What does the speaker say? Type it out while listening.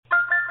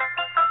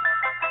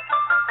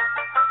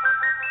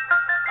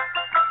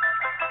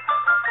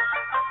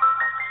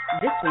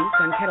This week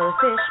on Kettle of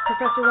Fish,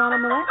 Professor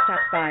Ronald Millette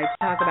stops by to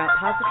talk about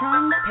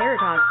positrons,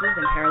 paradoxes,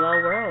 and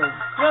parallel worlds.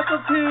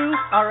 Welcome to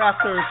our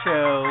after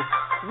show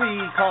we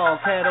call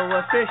Kettle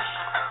of Fish,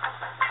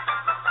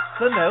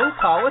 the No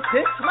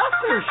Politics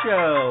Laughter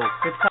Show.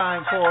 It's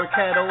time for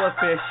Kettle of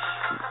Fish.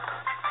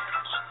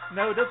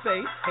 No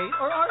debate, hate,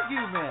 or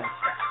argument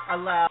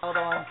allowed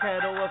on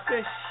Kettle of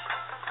Fish.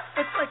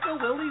 It's like a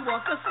Willy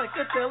Wonka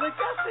psychedelic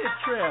acid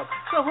trip.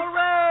 So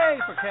hooray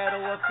for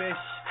Kettle of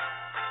Fish.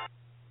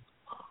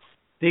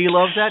 Dee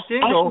loves that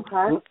jingle.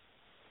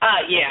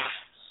 Yeah.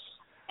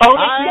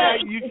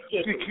 You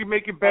can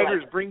make it better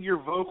is bring your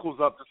vocals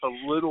up just a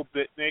little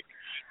bit, Nick.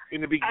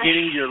 In the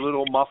beginning, you're a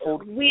little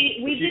muffled.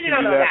 We did it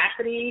on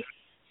Audacity,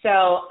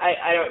 so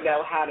I don't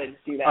know how to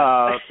do that.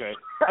 Okay.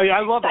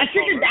 I love that. I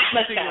figured that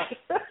must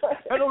have.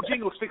 That old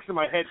jingle sticks in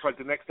my head for like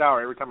the next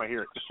hour every time I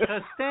hear it.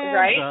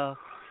 Right?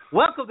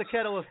 Welcome to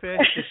Kettle of Fish,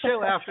 the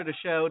show after the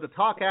show, the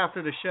talk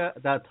after the show,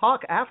 the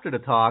talk after the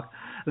talk,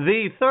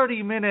 the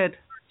 30-minute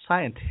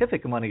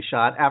scientific money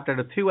shot after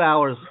the 2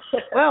 hours.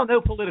 Well,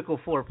 no political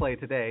foreplay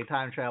today,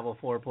 time travel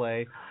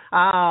foreplay.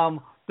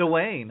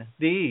 Dwayne,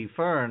 Dee,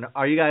 Fern,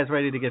 are you guys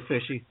ready to get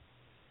fishy?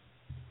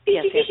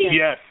 Yes.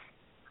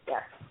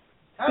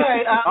 All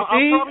right, I'll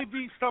probably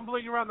be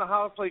stumbling around the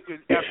house like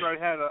after I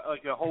had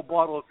a whole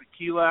bottle of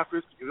tequila after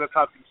this, because that's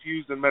how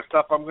confused and messed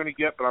up I'm going to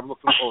get, but I'm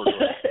looking forward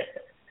to it.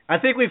 I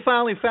think we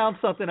finally found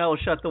something that will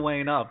shut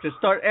Dwayne up. Just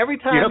start every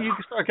time you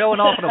start going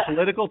off on a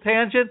political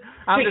tangent.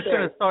 I'm just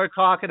going to start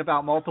talking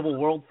about multiple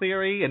world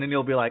theory, and then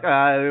you'll be like,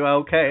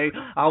 okay,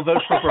 I'll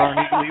vote for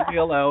Bernie. Leave me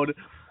alone.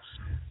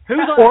 Who's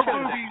on the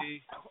show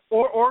today?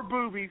 Or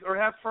boobies, or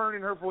have Fern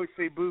in her voice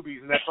say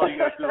boobies, and that's all you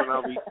got to do, and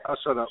I'll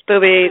shut up.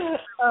 Boobies.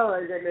 Oh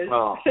my goodness.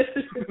 Oh.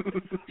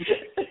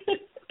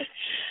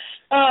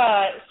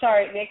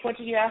 Sorry, Nick. What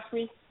did you ask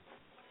me?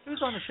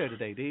 Who's on the show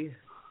today, Dee?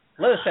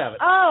 Let us have it.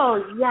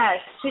 Oh,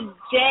 yes.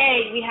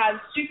 Today we have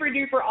super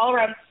duper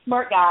all-around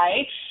smart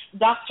guy,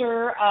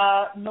 Dr.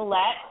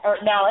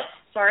 Mallett,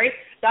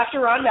 Dr.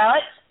 Ron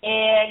Mallett,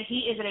 and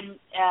he is a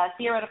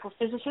theoretical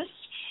physicist,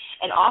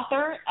 an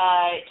author,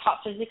 taught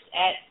physics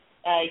at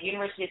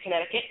University of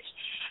Connecticut,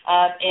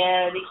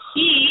 and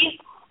he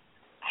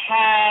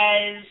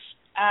has,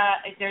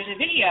 there's a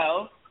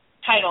video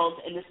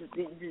titled, and this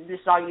is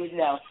all you need to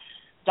know,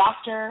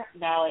 Dr.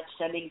 Mallett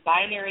sending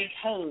binary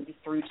code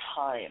through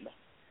time.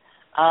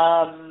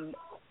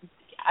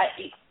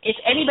 If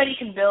anybody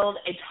can build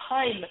a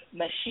time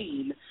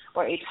machine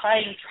or a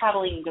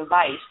time-traveling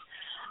device,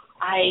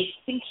 I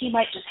think he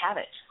might just have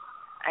it.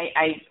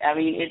 I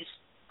mean, it's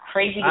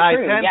crazy to I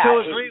true. tend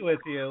to agree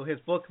with you. His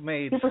book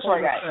made super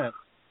smart guy. sense.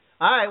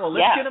 All right, well,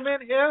 let's get him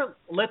in here.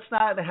 Let's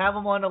not have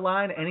him on the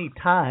line any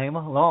time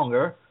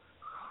longer.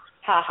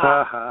 Ha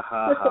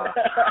ha.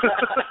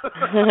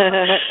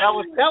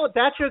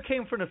 That joke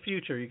came from the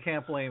future. You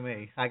can't blame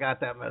me. I got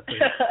that message.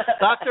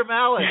 Dr.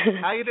 Mallett,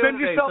 how you doing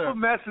today, sir? Send yourself a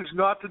message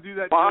not to do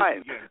that.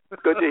 Fine. Again.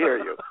 Good to hear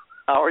you.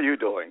 How are you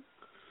doing?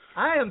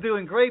 I am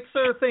doing great,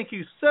 sir. Thank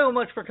you so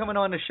much for coming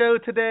on the show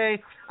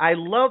today. I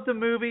love the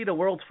movie, The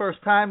World's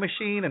First Time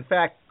Machine. In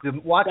fact,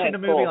 watching the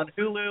movie on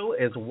Hulu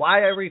is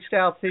why I reached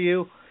out to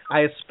you.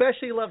 I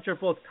especially loved your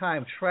book,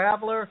 Time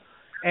Traveler.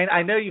 And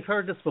I know you've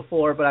heard this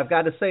before, but I've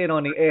got to say it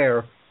on the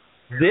air.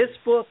 This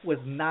book was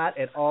not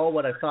at all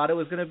what I thought it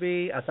was going to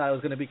be. I thought it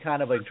was going to be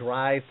kind of a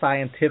dry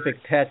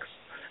scientific text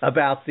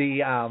about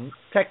the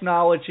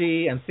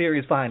technology and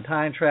theories behind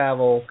time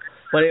travel.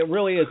 But it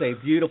really is a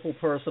beautiful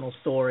personal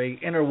story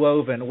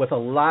interwoven with a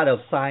lot of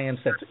science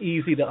that's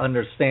easy to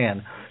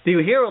understand. Do you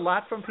hear a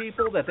lot from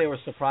people that they were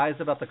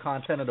surprised about the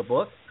content of the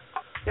book?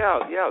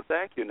 Yeah,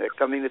 thank you, Nick.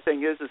 I mean, the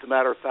thing is, as a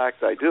matter of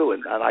fact, I do.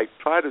 And I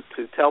try to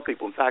tell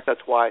people, in fact,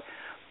 that's why,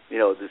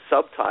 the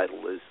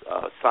subtitle is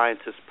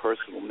Scientist's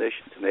Personal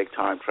Mission to Make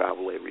Time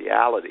Travel a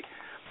Reality.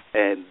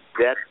 And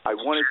that I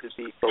wanted to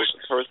be both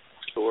a personal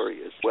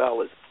story as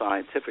well as a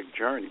scientific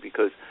journey,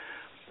 because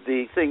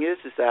the thing is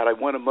that I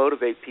want to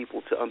motivate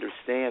people to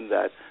understand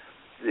that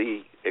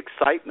the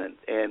excitement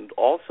and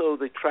also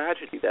the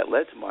tragedy that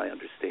led to my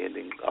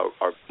understanding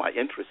are my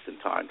interest in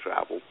time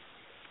travel.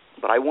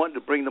 But I wanted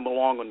to bring them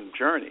along on the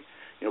journey.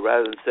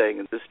 Rather than saying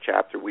in this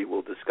chapter we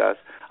will discuss,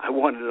 I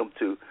wanted them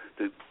to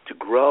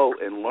grow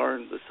and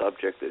learn the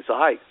subject as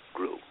I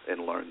grew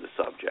and learned the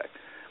subject,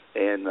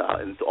 and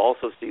to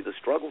also see the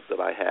struggles that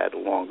I had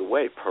along the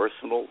way,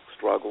 personal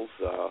struggles,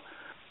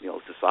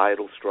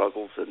 societal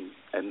struggles,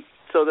 and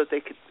so that they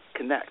could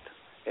connect.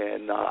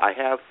 And I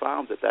have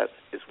found that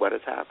is what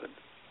has happened.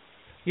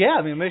 Yeah,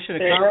 I mean, mission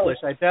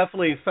accomplished. I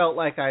definitely felt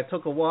like I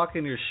took a walk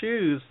in your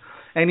shoes.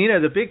 And,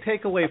 the big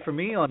takeaway for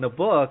me on the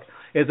book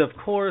is, of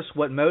course,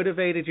 what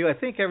motivated you. I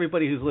think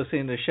everybody who's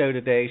listening to the show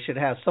today should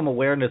have some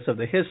awareness of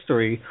the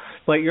history.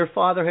 But your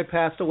father had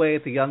passed away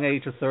at the young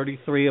age of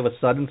 33 of a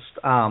sudden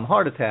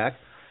heart attack.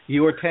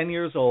 You were 10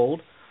 years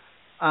old.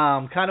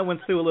 Kind of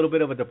went through a little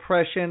bit of a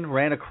depression,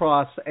 ran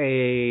across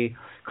a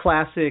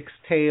classics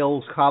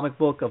tales comic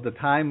book of the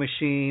time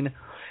machine.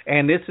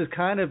 And this has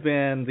kind of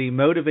been the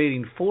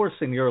motivating force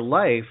in your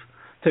life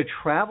to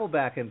travel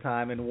back in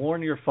time and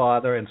warn your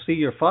father and see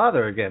your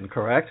father again,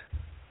 correct?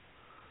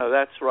 No,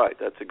 that's right.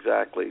 That's a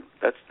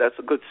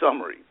good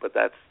summary, but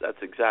that's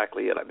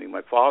exactly it. I mean,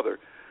 my father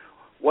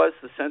was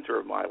the center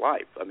of my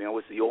life. I mean, I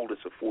was the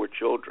oldest of 4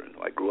 children.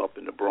 I grew up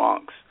in the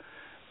Bronx,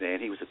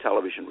 and he was a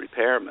television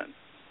repairman.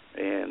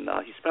 And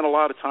he spent a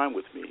lot of time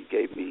with me. He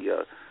gave me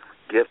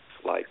gifts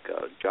like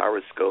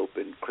gyroscope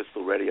and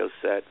crystal radio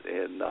set,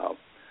 and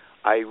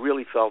I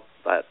really felt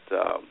that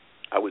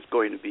I was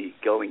going to be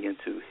going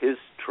into his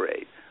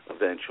trade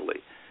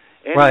eventually.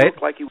 And right. He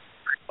looked like he was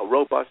a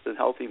robust and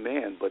healthy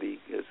man, but he,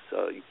 as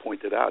you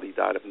pointed out, he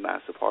died of a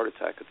massive heart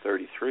attack at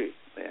 33,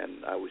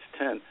 and I was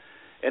 10.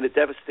 And it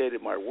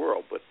devastated my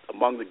world. But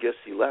among the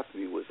gifts he left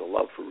me was a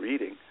love for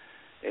reading.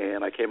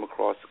 And I came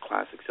across the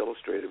Classics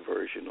Illustrated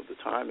version of The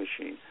Time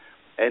Machine.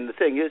 And the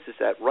thing is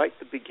that right at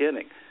the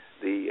beginning,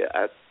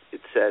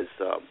 it says,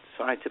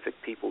 scientific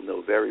people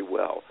know very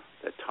well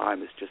that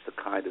time is just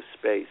a kind of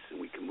space,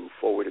 and we can move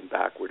forward and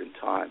backward in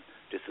time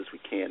just as we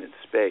can in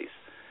space.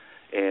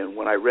 And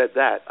when I read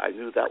that, I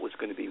knew that was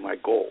going to be my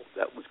goal.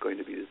 That was going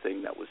to be the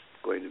thing that was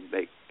going to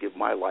give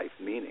my life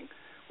meaning,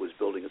 was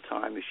building a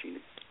time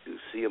machine to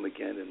see him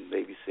again and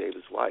maybe save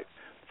his life.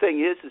 The thing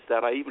is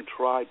that I even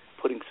tried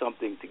putting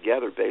something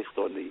together based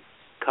on the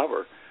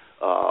cover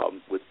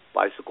with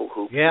bicycle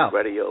hoops and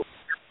radio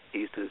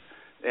pieces,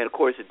 and of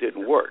course it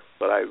didn't work.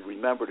 But I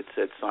remembered it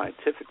said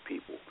scientific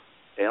people,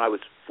 and I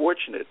was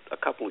fortunate. A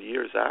couple of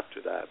years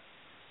after that,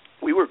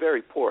 we were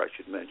very poor, I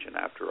should mention.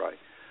 After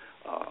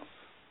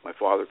my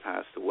father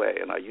passed away,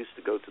 and I used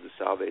to go to the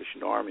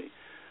Salvation Army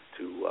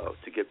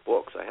to get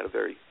books. I had a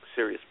very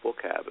serious book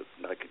habit,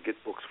 and I could get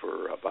books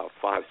for about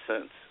 5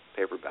 cents,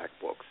 paperback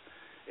books.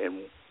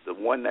 And the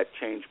one that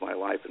changed my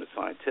life in a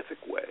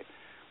scientific way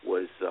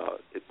was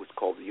it was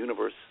called The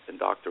Universe and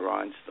Dr.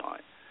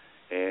 Einstein.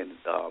 And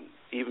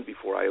even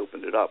before I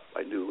opened it up,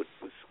 I knew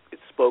it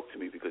spoke to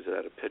me because it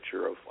had a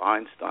picture of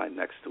Einstein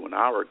next to an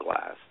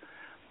hourglass.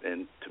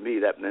 And to me,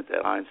 that meant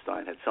that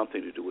Einstein had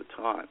something to do with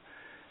time.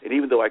 And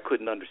even though I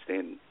couldn't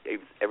understand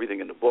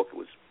everything in the book,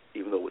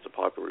 even though it was a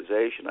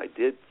popularization, I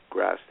did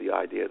grasp the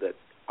idea that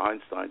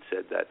Einstein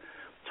said that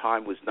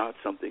time was not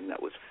something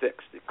that was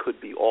fixed. It could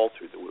be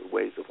altered. There were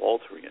ways of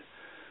altering it.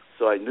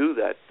 So I knew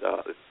that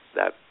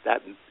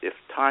if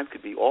time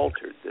could be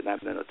altered, then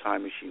that meant a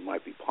time machine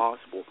might be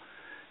possible.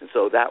 And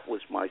so that was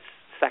my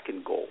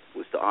second goal,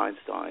 was to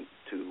Einstein,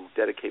 to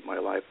dedicate my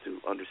life to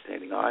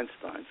understanding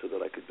Einstein so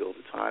that I could build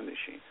a time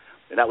machine.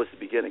 And that was the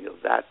beginning of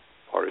that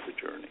part of the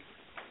journey.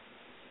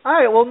 All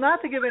right, well,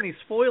 not to give any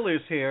spoilers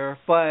here,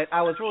 but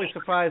I was really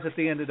surprised at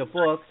the end of the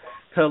book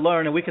to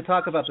learn, and we could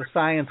talk about the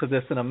science of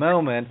this in a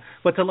moment,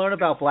 but to learn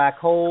about black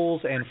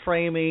holes and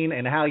framing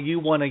and how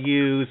you want to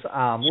use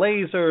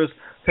lasers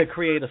to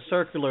create a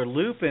circular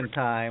loop in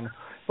time.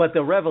 But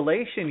the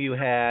revelation you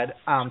had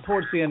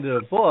towards the end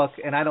of the book,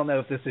 and I don't know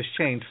if this has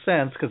changed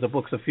since because the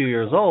book's a few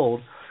years old,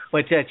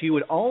 but that you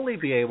would only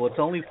be able, it's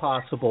only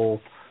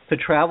possible to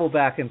travel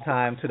back in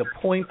time to the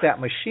point that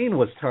machine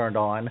was turned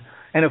on.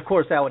 And, of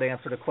course, that would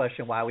answer the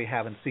question why we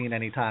haven't seen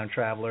any time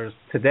travelers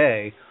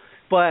today.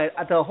 But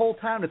the whole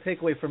time, the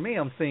takeaway for me,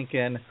 I'm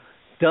thinking,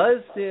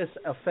 does this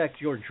affect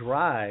your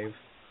drive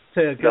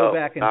to go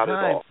back in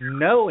time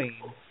knowing?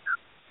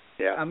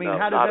 Yeah, I mean,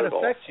 how does that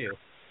affect you?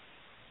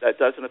 That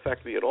doesn't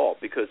affect me at all,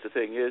 because the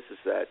thing is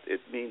that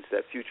it means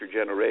that future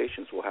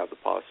generations will have the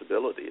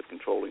possibility of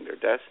controlling their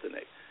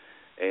destiny.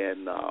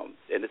 And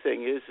the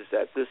thing is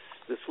that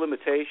this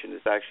limitation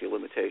is actually a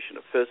limitation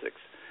of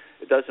physics.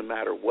 It doesn't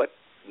matter what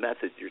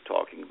method you're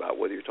talking about,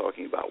 whether you're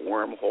talking about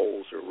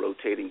wormholes or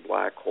rotating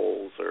black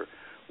holes or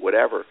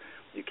whatever.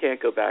 You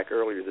can't go back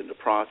earlier than the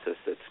process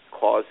that's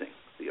causing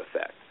the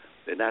effect,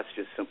 and that's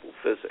just simple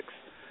physics.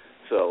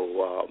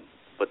 So,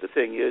 but the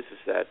thing is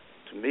that,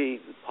 to me,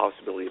 the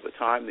possibility of a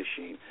time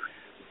machine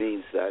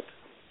means that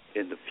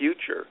in the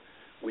future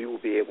we will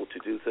be able to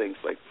do things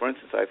like, for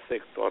instance, I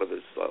thought of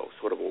it as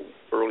sort of an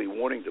early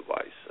warning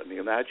device. I mean,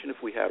 imagine if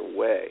we had a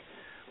way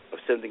of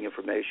sending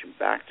information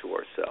back to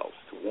ourselves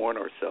to warn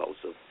ourselves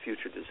of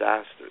future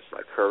disasters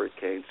like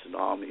hurricanes,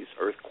 tsunamis,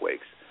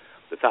 earthquakes,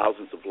 the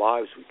thousands of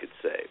lives we could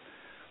save.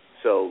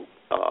 So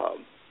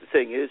the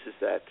thing is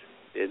that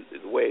in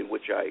the way in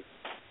which I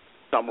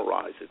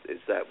summarize it is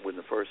that when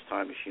the first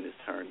time machine is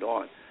turned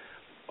on,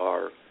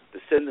 our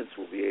descendants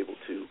will be able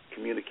to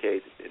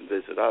communicate and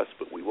visit us,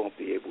 but we won't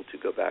be able to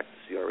go back to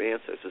see our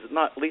ancestors,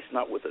 at least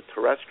not with a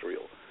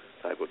terrestrial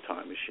type of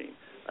time machine.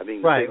 I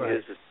mean, the thing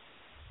is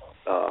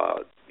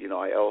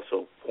I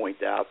also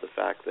point out the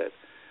fact that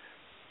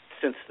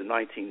since the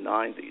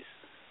 1990s,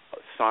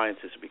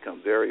 scientists have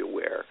become very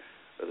aware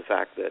of the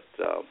fact that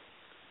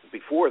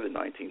before the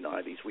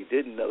 1990s, we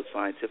didn't know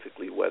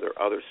scientifically whether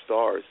other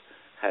stars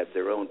had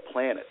their own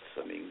planets.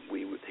 I mean,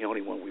 the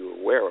only one we were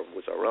aware of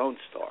was our own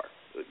star,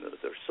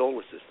 their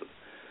solar system.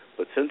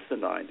 But since the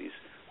 90s,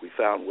 we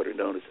found what are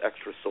known as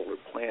extrasolar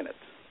planets.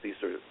 These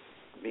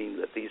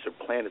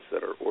are planets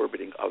that are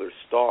orbiting other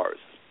stars.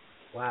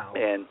 Wow.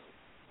 And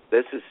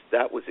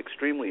that was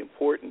extremely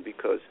important,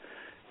 because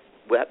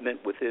that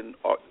meant within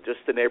just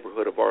the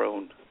neighborhood of our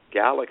own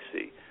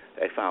galaxy.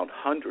 They found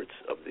hundreds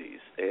of these,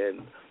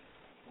 and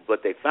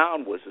what they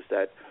found was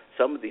that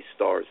some of these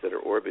stars that are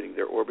orbiting,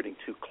 they're orbiting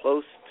too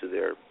close to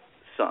their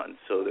sun,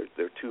 so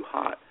they're too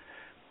hot.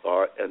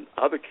 Or in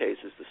other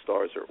cases, the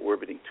stars are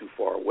orbiting too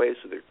far away,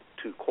 so they're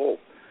too cold.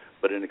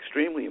 But an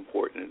extremely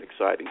important and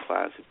exciting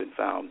class has been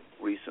found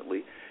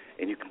recently,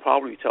 and you can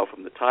probably tell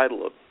from the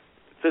title of.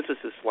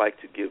 Physicists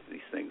like to give these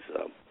things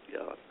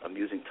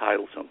amusing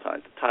titles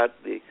sometimes.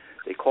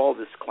 They call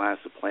this class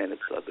of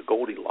planets the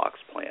Goldilocks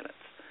planets.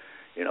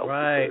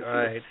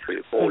 Right.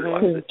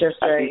 Goldilocks. Just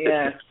right,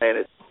 yeah.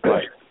 Planets,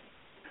 right.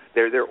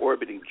 They're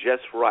orbiting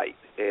just right,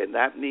 and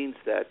that means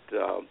that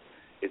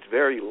it's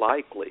very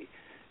likely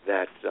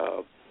that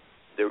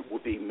there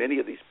will be many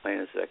of these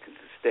planets that can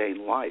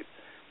sustain life.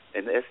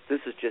 And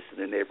this is just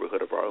in the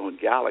neighborhood of our own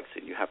galaxy.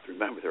 And you have to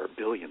remember there are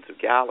billions of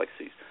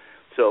galaxies.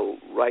 So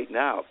right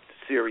now,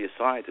 serious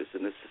scientists,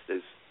 and this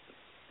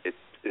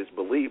is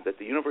believed that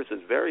the universe is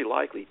very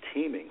likely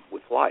teeming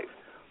with life.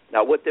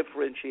 Now, what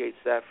differentiates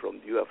that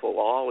from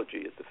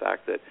UFOlogy is the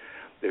fact that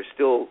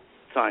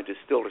scientists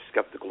still are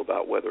skeptical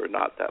about whether or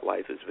not that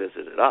life has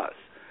visited us.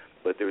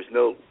 But there's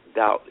no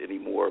doubt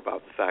anymore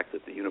about the fact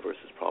that the universe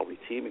is probably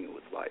teeming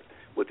with life.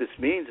 What this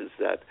means is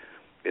that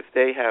if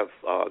they have,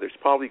 there's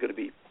probably going to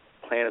be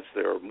planets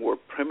that are more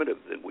primitive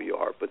than we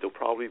are, but there'll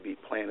probably be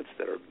planets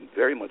that are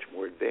very much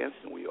more advanced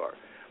than we are.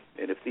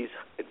 And if these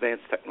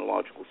advanced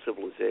technological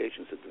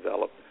civilizations have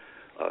developed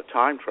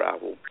time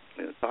travel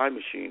in a time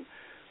machine,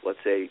 let's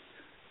say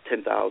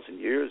 10,000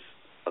 years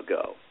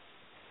ago,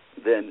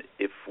 then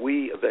if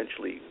we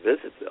eventually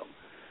visit them,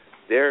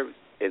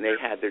 and they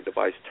had their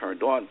device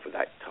turned on for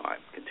that time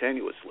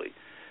continuously,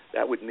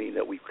 that would mean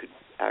that we could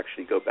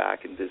actually go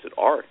back and visit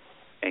our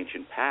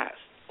ancient past,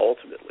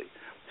 ultimately.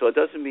 So it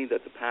doesn't mean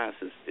that the past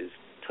is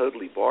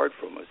totally barred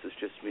from us. It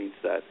just means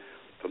that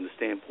from the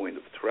standpoint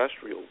of a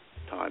terrestrial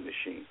time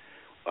machine,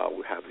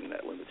 we're having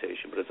that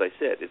limitation. But as I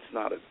said,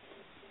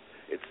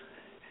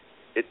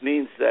 it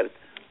means that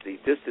the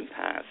distant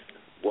past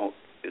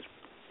is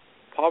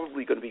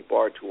probably going to be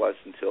barred to us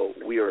until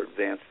we are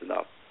advanced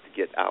enough to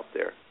get out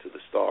there to the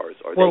stars,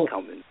 or they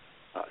come in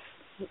us.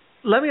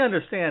 Let me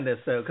understand this,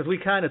 though, because we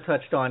kind of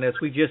touched on this.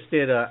 We just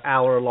did an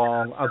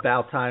hour-long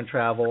about time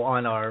travel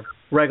on our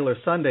regular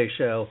Sunday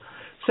show.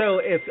 So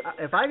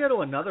if I go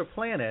to another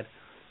planet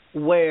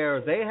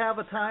where they have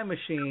a time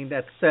machine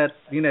that's set,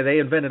 they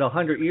invented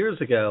 100 years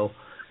ago,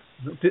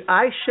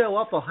 I show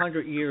up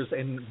 100 years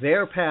in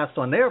their past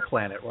on their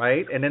planet,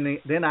 right? And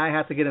then I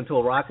have to get into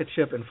a rocket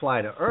ship and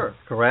fly to Earth,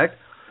 correct?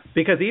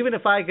 Because even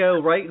if I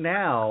go right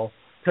now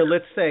to,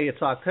 let's say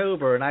it's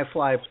October, and I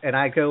fly and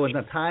I go in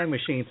the time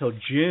machine till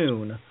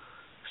June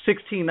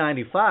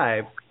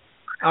 1695,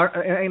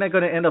 ain't I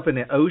going to end up in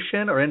the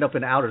ocean or end up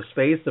in outer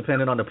space,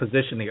 depending on the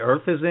position the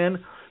Earth is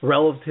in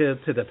relative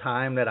to the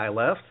time that I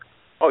left?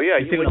 Oh yeah,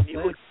 you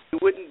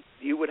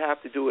would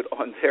have to do it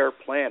on their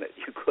planet.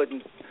 You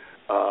couldn't.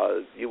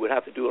 You would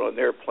have to do it on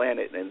their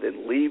planet and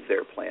then leave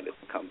their planet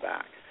and come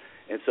back.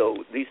 And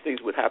so these things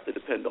would have to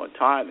depend on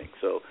timing.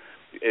 So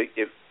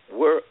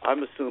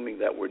I'm assuming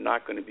that we're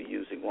not going to be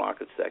using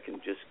rockets that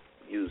can just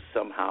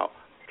somehow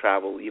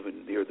travel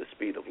even near the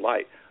speed of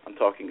light. I'm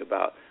talking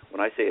about,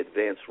 when I say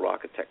advanced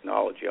rocket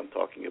technology, I'm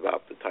talking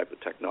about the type of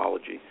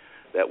technology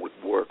that would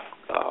work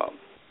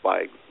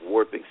by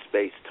warping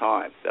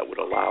space-time, that would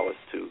allow us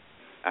to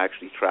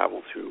actually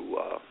travel through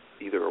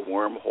either a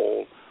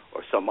wormhole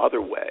or some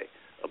other way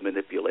of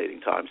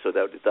manipulating time, so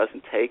that it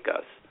doesn't take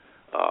us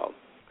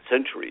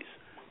centuries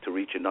to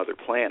reach another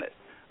planet.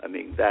 I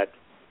mean, that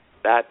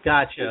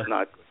gotcha. is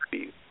not.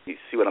 You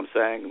see what I'm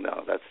saying?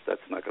 No,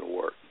 that's not going to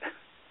work.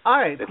 All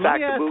right. In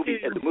fact,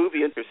 the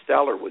movie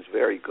Interstellar was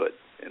very good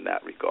in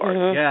that regard.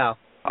 Mm-hmm. Yeah,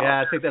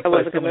 I think that's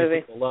why so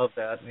many people love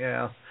that.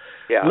 Yeah.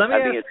 Yeah. Let me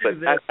ask you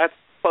this. That's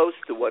close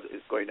to what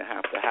is going to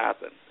have to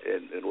happen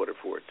in order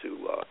for it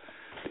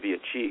to be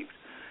achieved.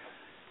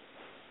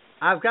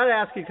 I've got to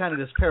ask you kind of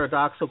this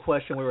paradoxical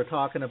question we were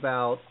talking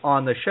about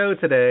on the show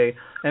today,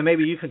 and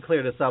maybe you can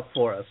clear this up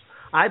for us.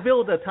 I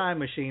build a time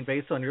machine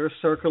based on your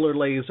circular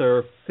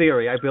laser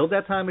theory. I build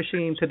that time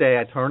machine today.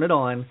 I turn it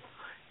on.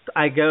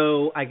 I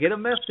get a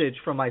message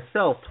from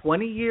myself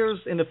 20 years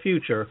in the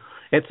future.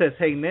 It says,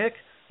 hey, Nick,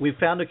 we've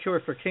found a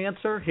cure for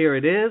cancer. Here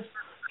it is.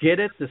 Get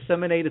it,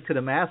 disseminate it to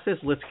the masses.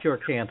 Let's cure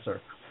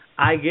cancer.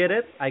 I get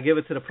it. I give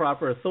it to the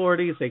proper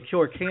authorities. They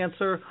cure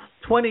cancer.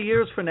 20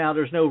 years from now,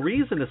 there's no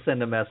reason to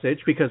send a message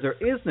because there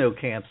is no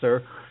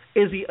cancer.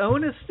 Is the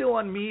onus still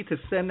on me to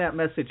send that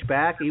message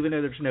back even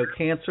though there's no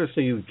cancer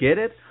so you get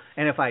it?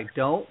 And if I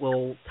don't,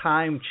 will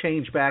time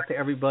change back to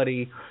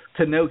everybody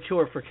to no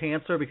cure for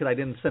cancer because I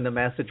didn't send a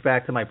message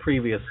back to my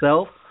previous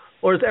self?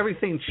 Or does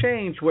everything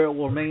change where it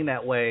will remain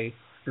that way,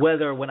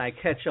 whether when I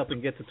catch up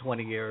and get to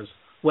 20 years,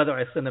 whether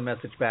I send a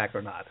message back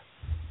or not?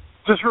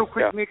 Just real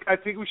quick, Nick, I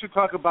think we should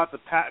talk about the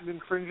patent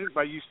infringement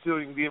by you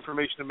stealing the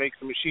information to make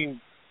the machine.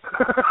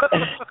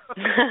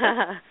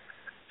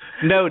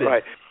 Noted.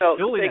 Right. So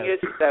the thing is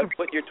that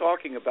what you're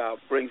talking about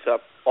brings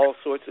up all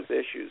sorts of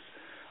issues.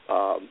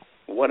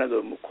 one of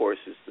them, of course,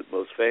 is the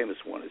most famous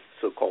one, is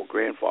the so-called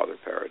grandfather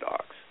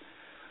paradox,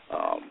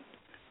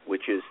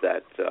 which is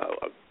that,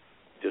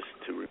 just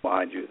to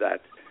remind you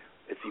that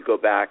if you go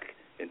back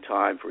in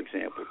time, for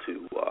example,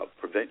 to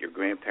prevent your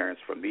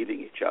grandparents from meeting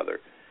each other,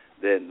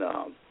 then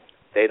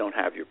they don't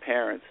have your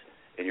parents,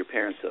 and your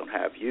parents don't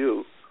have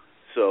you.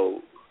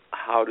 So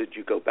how did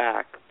you go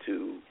back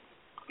to,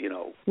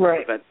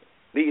 prevent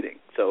meeting?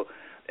 So,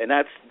 and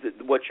that's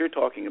what you're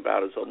talking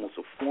about is almost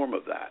a form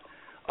of that,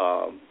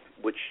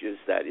 which is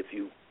that if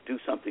you do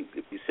something,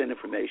 if you send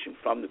information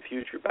from the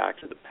future back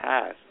to the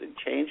past and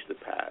change the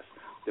past,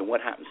 then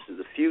what happens to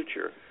the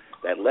future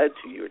that led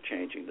to your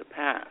changing the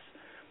past?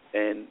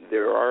 And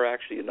there are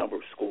actually a number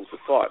of schools of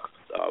thought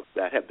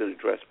that have been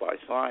addressed by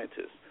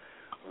scientists.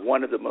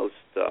 One of the most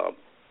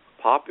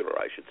popular,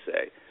 I should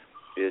say,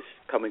 is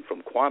coming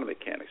from quantum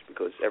mechanics,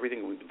 because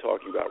everything we've been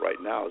talking about right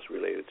now is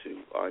related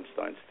to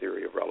Einstein's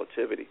theory of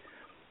relativity.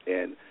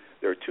 And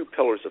there are two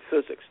pillars of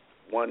physics.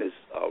 One is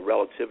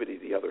relativity,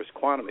 the other is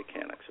quantum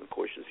mechanics. And of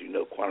course, as you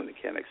know, quantum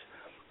mechanics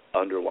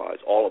underlies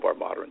all of our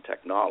modern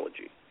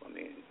technology. I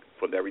mean,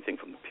 from everything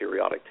from the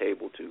periodic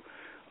table to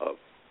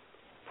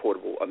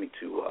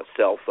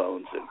cell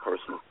phones and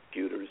personal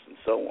computers and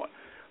so on.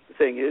 The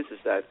thing is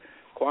that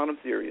quantum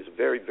theory is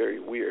very, very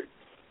weird.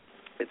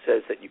 It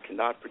says that you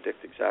cannot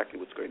predict exactly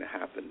what's going to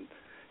happen.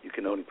 You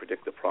can only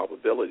predict the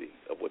probability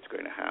of what's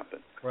going to happen.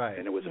 Right.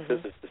 And there was a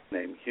physicist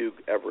named Hugh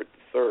Everett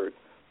III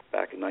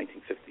back in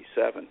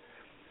 1957.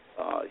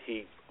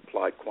 He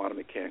applied quantum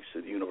mechanics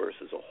to the universe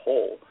as a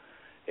whole,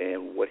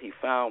 and what he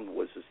found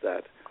was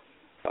that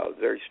a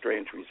very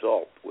strange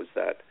result was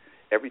that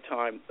every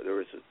time there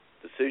was a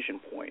decision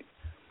point,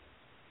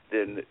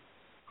 then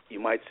you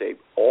might say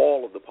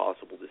all of the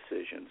possible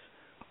decisions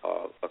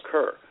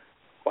occur.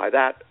 By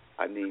that,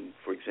 I mean,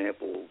 for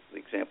example, the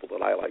example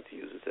that I like to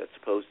use is that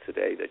suppose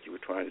today that you were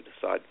trying to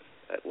decide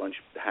at lunch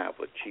to have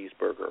a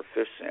cheeseburger or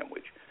fish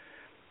sandwich.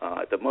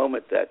 At the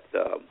moment that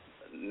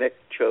Nick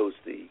chose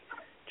the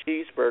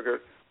cheeseburger,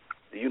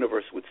 the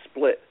universe would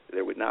split.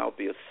 There would now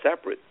be a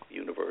separate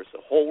universe,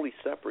 a wholly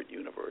separate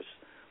universe,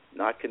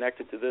 not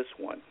connected to this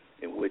one,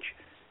 in which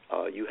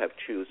you have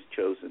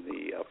chosen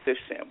the fish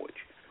sandwich.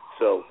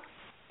 So,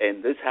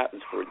 and this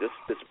happens for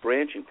this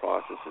branching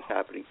process is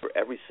happening for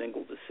every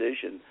single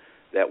decision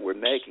that we're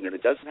making, and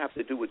it doesn't have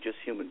to do with just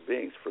human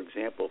beings. For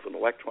example, if an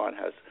electron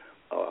has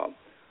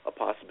a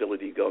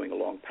possibility going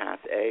along path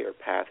A or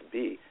path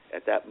B,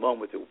 at that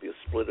moment there will be a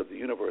split of the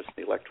universe.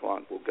 The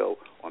electron will go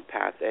on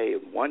path A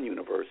in one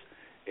universe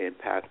and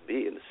path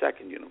B in the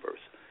second universe.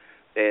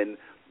 And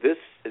this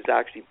is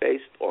actually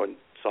based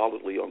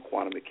solidly on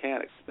quantum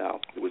mechanics. Now,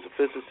 there was a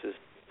physicist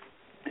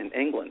in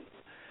England,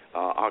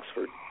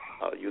 Oxford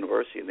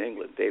University in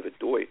England, David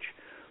Deutsch,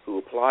 who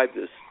applied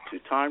this to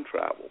time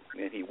travel,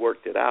 and he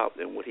worked it out.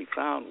 And what he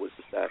found was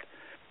that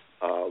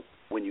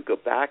when you go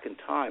back in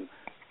time,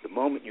 the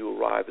moment you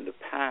arrive in the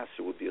past,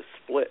 there would be a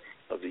split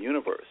of the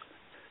universe.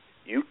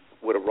 You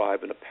would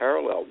arrive in a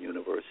parallel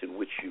universe in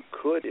which you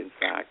could, in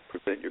fact,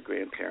 prevent your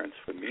grandparents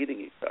from meeting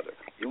each other.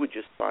 You would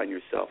just find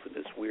yourself in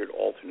this weird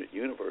alternate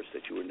universe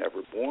that you were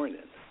never born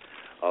in.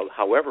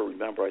 However,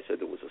 remember I said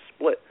there was a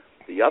split.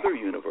 The other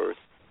universe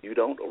you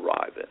don't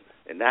arrive in,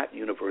 and that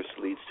universe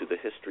leads to the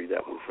history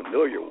that we're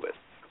familiar with,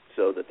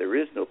 so that there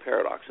is no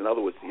paradox. In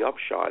other words, the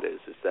upshot is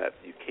that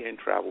you can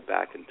travel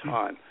back in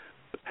time.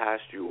 The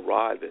past you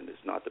arrive in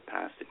is not the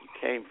past that you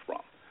came from.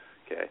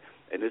 Okay,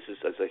 and this is,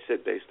 as I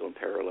said, based on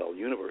parallel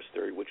universe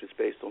theory, which is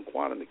based on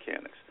quantum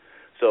mechanics.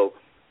 So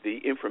the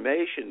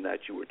information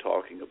that you were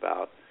talking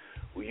about,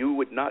 you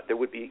would not. There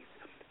would be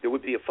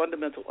a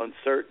fundamental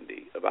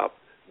uncertainty about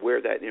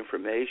where that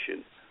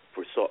information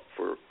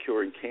for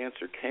curing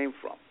cancer came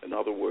from. In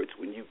other words,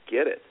 when you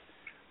get it,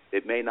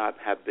 it may not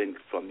have been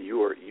from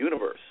your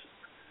universe.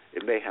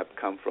 It may have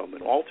come from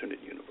an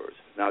alternate universe.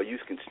 Now, you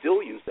can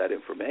still use that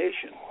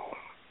information,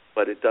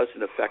 but it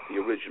doesn't affect the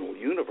original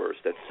universe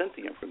that sent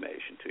the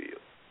information to you.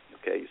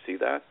 Okay, you see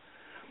that?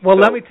 Well,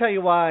 let me tell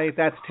you why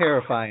that's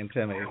terrifying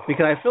to me,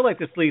 because I feel like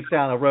this leads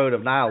down a road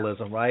of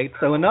nihilism, right?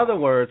 So in other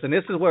words, and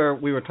this is where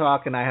we were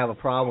talking, I have a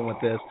problem with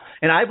this,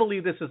 and I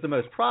believe this is the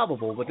most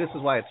probable, but this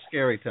is why it's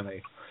scary to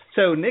me.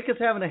 So Nick is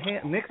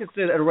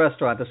at a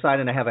restaurant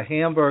deciding to have a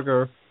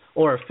hamburger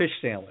or a fish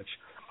sandwich.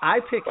 I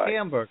pick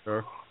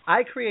hamburger.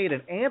 I create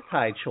an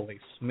anti-choice,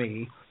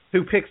 me,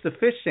 who picks the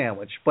fish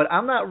sandwich, but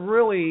I'm not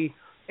really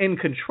in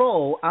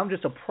control. I'm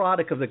just a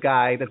product of the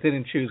guy that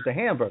didn't choose the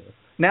hamburger.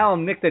 Now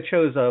I'm Nick that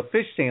chose a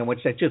fish sandwich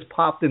that just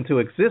popped into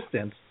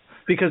existence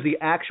because the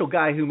actual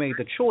guy who made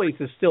the choice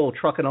is still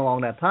trucking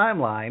along that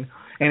timeline.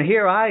 And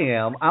here I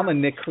am. I'm a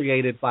Nick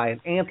created by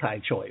an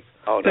anti-choice.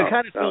 Oh, so it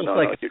kind of feels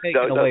like it's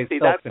taking away see,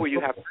 that's where you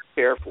have to be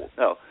careful.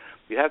 No,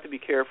 you have to be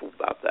careful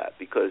about that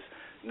because,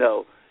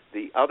 no,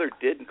 the other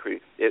didn't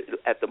create it.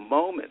 At the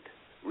moment,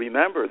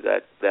 remember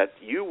that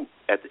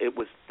it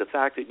was the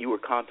fact that you were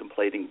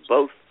contemplating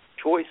both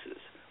choices.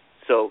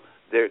 So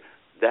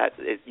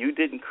you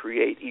didn't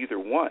create either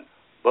one.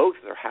 Both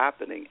are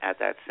happening at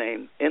that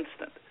same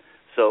instant.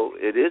 So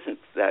it isn't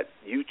that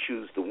you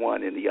choose the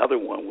one and the other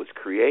one was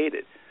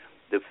created.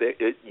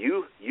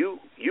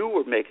 you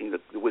were making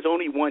there was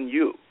only one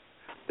you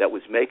that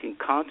was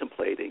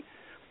contemplating.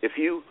 If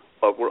you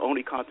were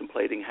only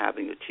contemplating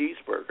having a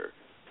cheeseburger,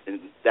 and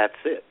that's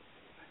it.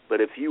 But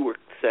if you were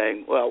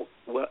saying, well,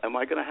 am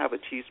I going to have a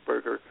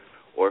cheeseburger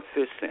or a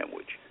fish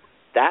sandwich?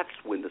 That's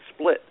when the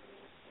split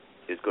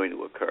is going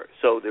to occur.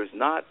 So there's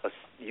not a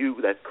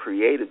you that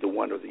created the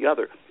one or the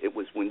other. It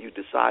was when you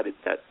decided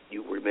that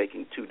you were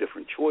making two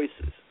different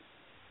choices.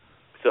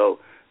 So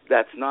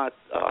that's not.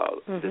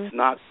 It's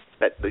not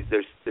that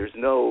there's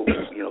no so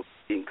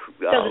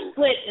the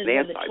split is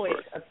when the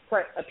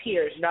choice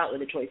appears, not when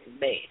the choice is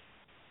made.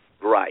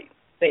 Right.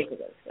 Basically.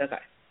 Okay.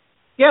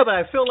 Yeah, but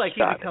I feel like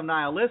you become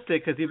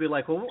nihilistic because you'd be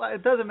like, well,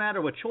 it doesn't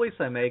matter what choice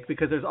I make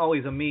because there's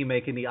always a me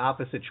making the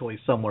opposite choice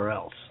somewhere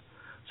else.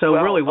 So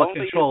really, what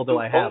control do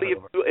I have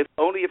over?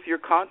 Only if you're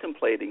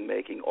contemplating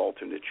making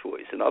alternate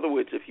choice. In other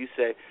words, if you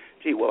say,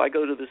 gee, will I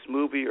go to this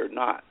movie or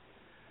not?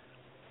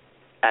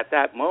 At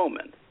that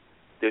moment,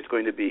 there's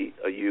going to be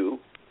a you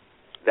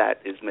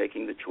that is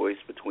making the choice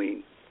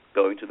between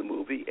going to the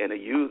movie and a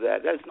you that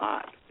is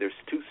not. There's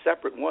two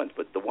separate ones,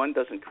 but the one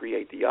doesn't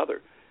create the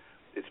other.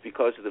 It's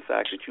because of the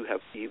fact that you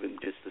have even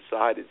just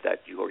decided that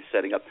you are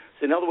setting up.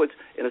 So in other words,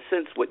 in a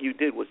sense, what you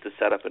did was to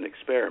set up an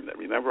experiment.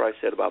 Remember I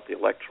said about the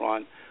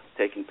electron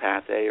taking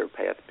path A or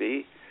path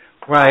B?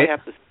 Right. I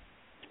have to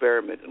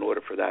experiment in order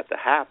for that to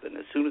happen.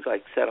 As soon as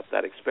I set up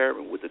that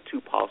experiment with the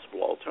two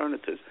possible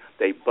alternatives,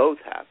 they both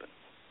happen.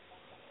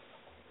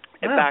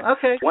 In fact,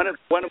 one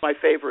of my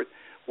favorite,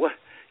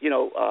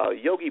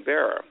 Yogi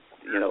Berra,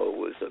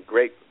 was a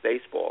great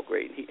baseball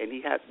great, and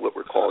he had what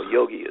were called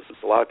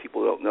yogiisms. A lot of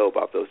people don't know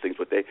about those things,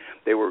 but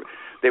they were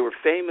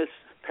famous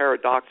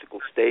paradoxical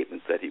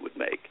statements that he would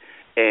make.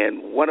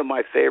 And one of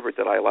my favorite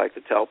that I like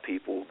to tell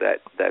people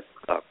that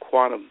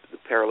quantum, the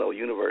parallel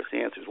universe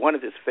answers. One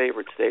of his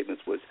favorite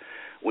statements was,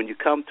 "When you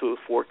come to a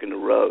fork in the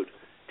road,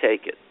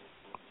 take it."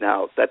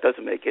 Now that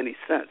doesn't make any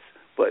sense,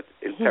 but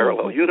in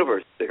parallel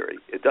universe theory,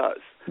 it does.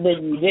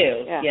 Then you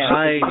do.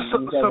 Yeah.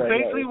 So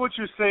basically what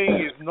you're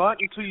saying is not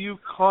until you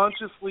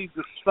consciously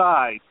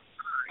decide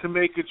to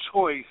make a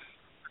choice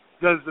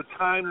does the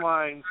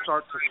timeline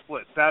start to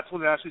split. That's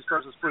when it actually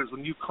starts to split, is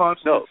when you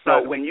consciously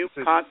decide. No,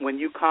 when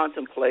you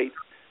contemplate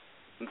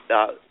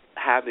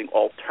having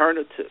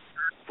alternatives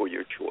for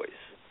your choice.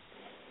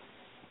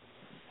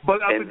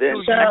 But up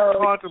until you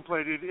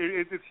contemplate it,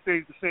 it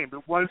stays the same.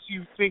 But once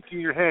you think in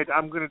your head,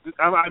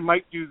 I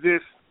might do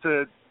this,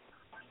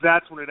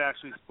 that's when it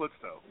actually splits,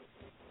 though.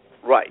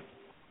 Right.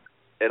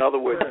 In other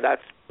words,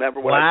 remember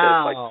what I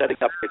said, like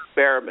setting up the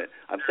experiment.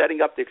 I'm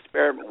setting up the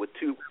experiment with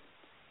two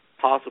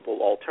possible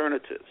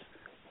alternatives.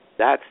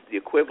 That's the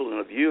equivalent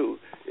of you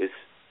is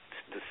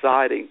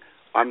deciding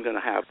I'm going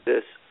to have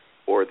this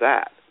or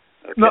that.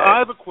 Okay? No, I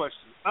have a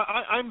question.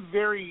 I'm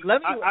very...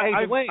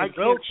 Wayne,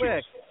 real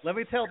quick, let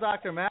me tell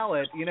Dr.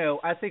 Mallet,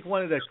 I think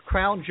one of the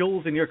crown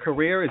jewels in your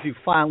career is you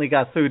finally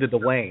got through to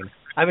Dwayne.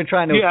 I've been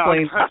trying to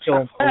explain this to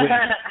him for weeks.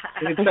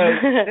 It's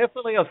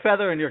definitely a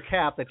feather in your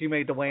cap that you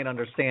made Dwayne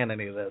understand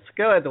any of this.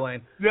 Go ahead,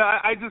 Dwayne. Yeah,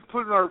 I just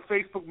put in our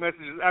Facebook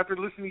messages. After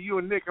listening to you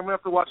and Nick, I'm going to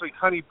have to watch like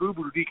Honey Boo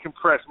Boo to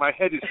decompress. My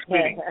head is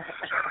spinning.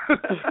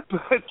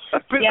 but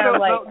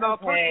no, a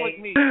person like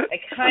me,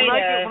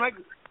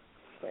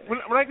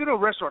 when I go to a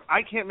restaurant,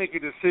 I can't make a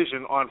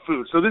decision on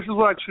food. So this is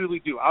what I truly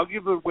do. I'll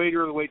give the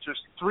waiter or the waitress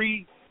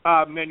 3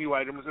 menu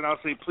items, and I'll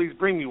say, please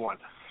bring me one.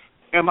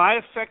 Am I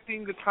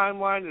affecting the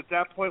timeline at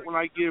that point when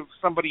I give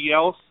somebody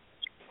else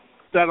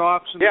that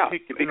option to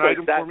pick an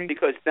item for me?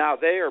 Because now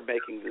they are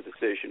making the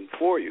decision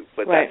for you,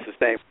 but that's the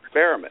same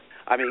experiment.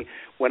 I mean,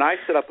 when I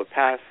set up a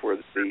path for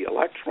the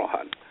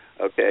electron,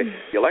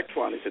 the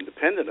electron is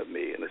independent of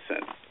me in a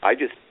sense. I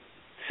just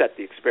set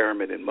the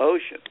experiment in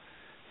motion.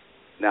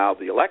 Now,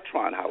 the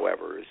electron,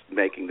 however, is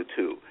making the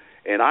two,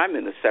 and I'm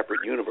in a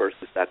separate universe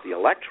that the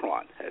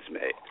electron has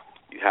made.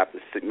 You have to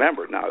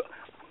remember, now,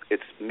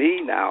 it's me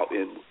now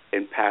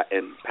in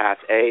path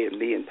A and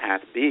me in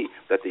path B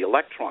that the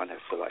electron has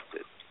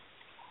selected.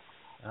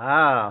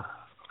 Ah,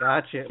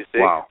 gotcha.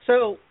 Wow.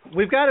 So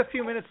we've got a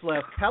few minutes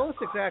left. Tell us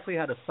exactly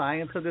how the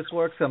science of this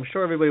works. I'm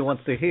sure everybody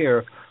wants to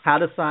hear how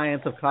the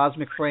science of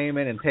cosmic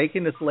framing and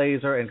taking this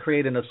laser and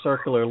creating a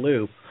circular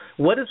loop.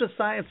 What is the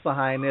science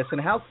behind this,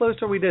 and how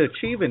close are we to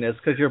achieving this?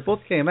 Because your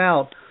book came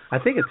out, I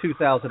think, in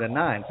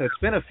 2009, so it's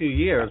been a few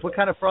years. What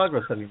kind of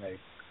progress have you made?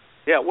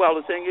 Yeah, well,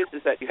 the thing is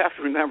that you have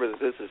to remember that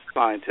this is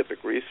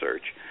scientific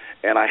research,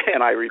 and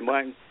I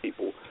remind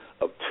people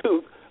of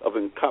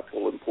a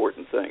couple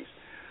important things.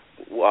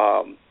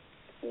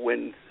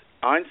 When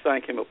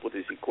Einstein came up with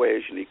his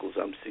equation equals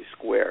mc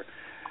squared,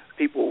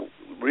 people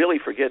really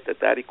forget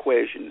that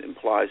equation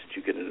implies that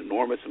you get an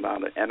enormous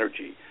amount of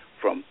energy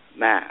from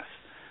mass,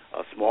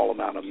 a small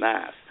amount of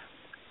mass.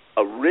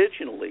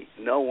 Originally,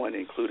 no one,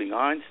 including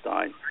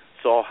Einstein,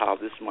 saw how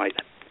this might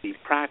be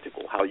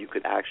practical, how you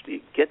could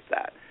actually get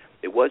that.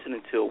 It wasn't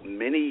until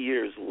many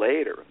years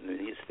later, and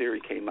his theory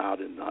came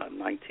out in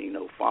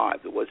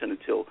 1905, it wasn't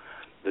until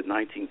the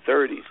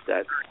 1930s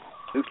that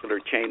nuclear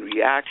chain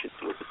reactions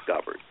were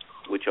discovered,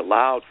 which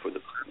allowed for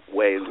the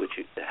way in which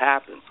it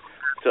happened.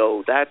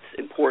 So that's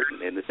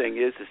important. And the thing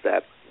is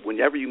that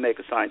whenever you make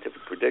a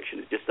scientific prediction,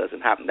 it just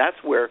doesn't happen. That's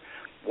where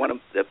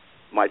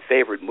my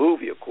favorite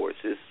movie, of course,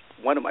 is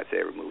one of my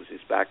favorite movies is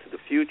Back to the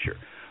Future.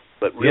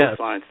 But real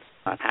science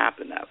does not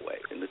happen that way.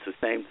 And it's the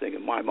same thing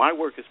in mine. My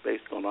work is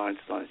based on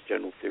Einstein's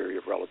general theory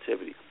of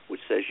relativity,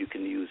 which says you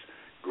can use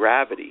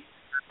gravity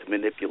to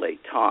manipulate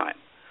time.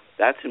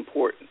 That's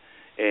important.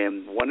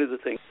 And one of the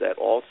things that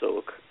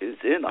also is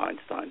in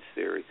Einstein's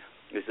theory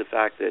is the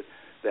fact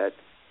that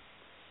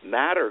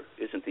matter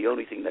isn't the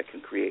only thing that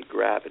can create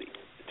gravity.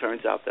 It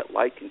turns out that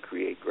light can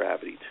create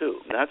gravity too.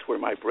 And that's where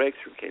my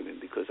breakthrough came in,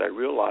 because I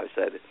realized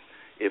that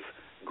if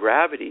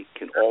gravity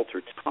can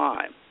alter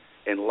time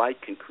and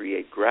light can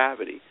create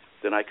gravity,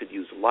 then I could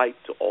use light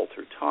to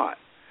alter time.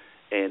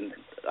 And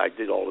I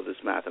did all of this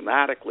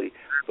mathematically,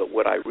 but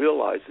what I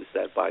realized is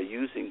that by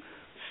using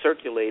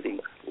circulating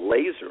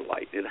laser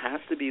light, it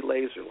has to be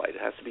laser light,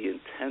 it has to be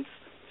intense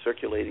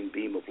circulating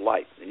beam of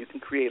light. And you can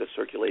create a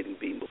circulating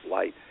beam of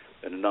light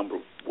in a number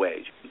of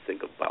ways. You can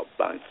think about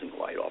bouncing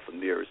light off of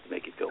mirrors to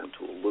make it go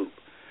into a loop.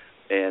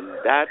 And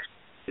that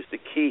is the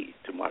key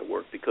to my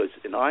work, because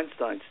in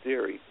Einstein's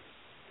theory,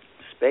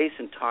 space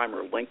and time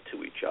are linked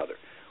to each other.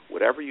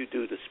 Whatever you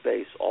do to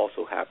space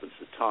also happens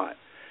to time.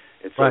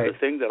 And so the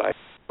thing that I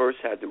first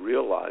had to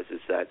realize is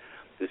that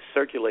this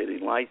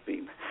circulating light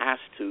beam has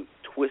to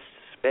twist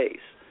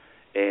space.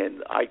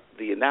 And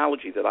the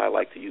analogy that I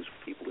like to use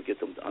for people to get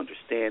them to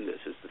understand this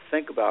is to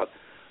think about,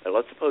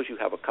 let's suppose you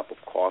have a cup of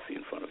coffee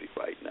in front of you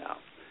right now,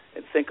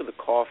 and think of the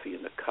coffee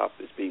in the cup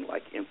as being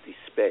like empty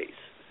space,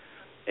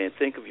 and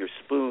think of your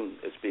spoon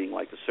as being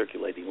like the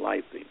circulating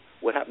light beam.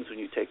 What happens when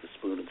you take the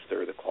spoon and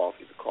stir the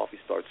coffee? The coffee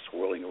starts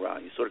swirling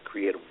around. You sort of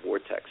create a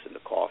vortex in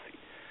the coffee.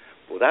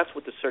 Well, that's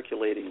what the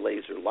circulating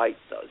laser light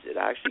does. It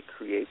actually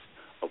creates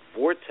a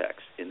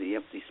vortex in the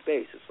empty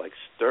space. It's like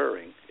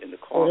stirring in the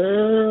coffee.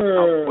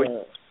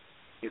 Now,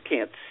 you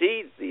can't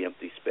see the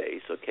empty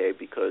space, okay,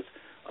 because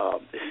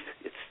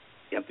it's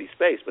empty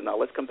space. But now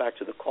let's come back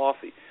to the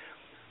coffee.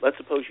 Let's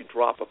suppose you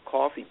drop a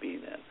coffee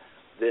bean in.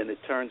 Then it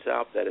turns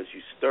out that as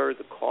you stir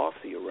the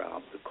coffee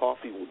around, the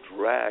coffee will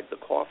drag the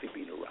coffee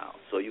bean around.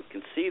 So you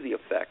can see the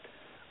effect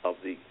of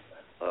the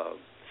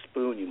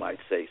spoon, you might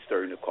say,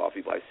 stirring the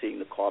coffee by seeing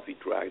the coffee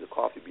drag the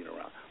coffee bean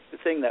around. The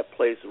thing that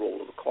plays the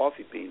role of the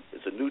coffee bean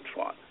is a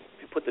neutron.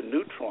 If you put the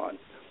neutron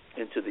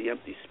into the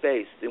empty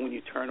space, then when you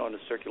turn on the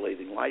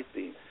circulating light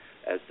beam,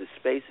 as the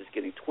space is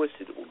getting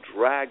twisted, it will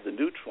drag the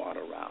neutron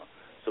around.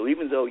 So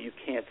even though you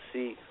can't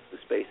see the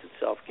space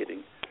itself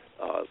getting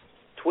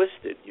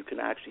twisted, you can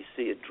actually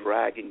see it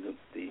dragging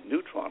the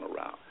neutron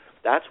around.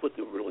 That's what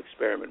the real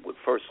experiment would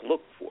first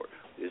look for,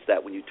 is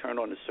that when you turn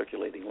on the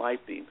circulating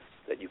light beam,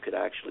 that you could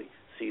actually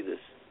see this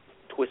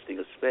twisting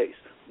of space.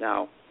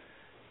 Now,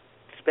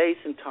 space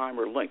and time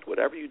are linked.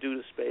 Whatever you do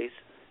to space,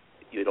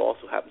 it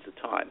also happens to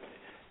time.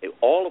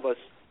 All of us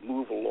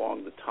move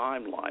along the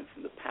timeline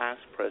from the past,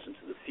 present,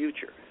 to the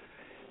future.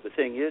 The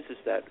thing is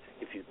that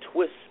if you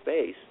twist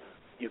space,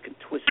 you can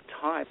twist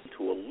time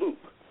into a loop,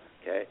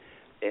 okay?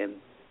 And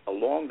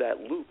along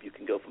that loop, you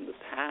can go from the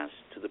past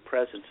to the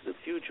present to the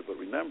future. But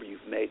remember,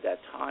 you've made that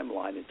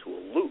timeline into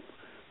a loop.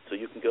 So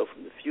you can go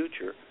from the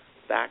future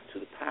back to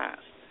the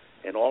past.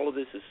 And all of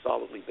this is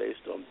solidly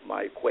based on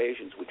my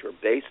equations, which are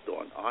based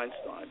on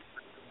Einstein's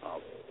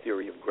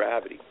theory of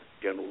gravity,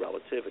 general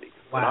relativity.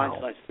 Wow. But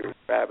Einstein's theory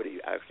of gravity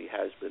actually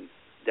has been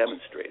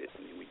demonstrated.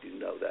 I mean, we do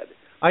know that.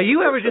 Are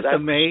you ever just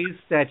amazed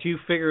that you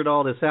figured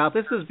all this out?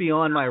 This is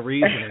beyond my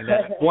reasoning,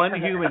 that one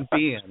human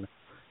being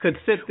could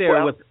sit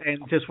there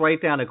and just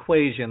write down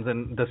equations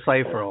and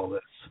decipher all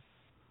this.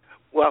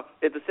 Well,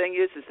 the thing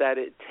is that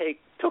it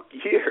took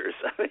years.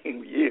 I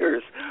mean,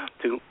 years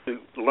to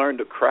learn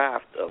the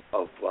craft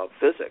of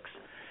physics,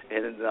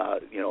 and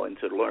and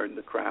to learn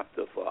the craft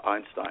of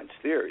Einstein's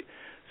theory.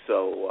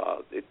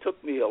 So it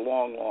took me a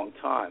long, long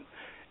time.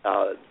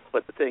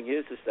 But the thing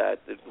is that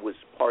it was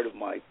part of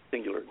my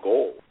singular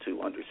goal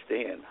to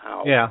understand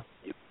how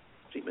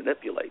you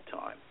manipulate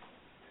time.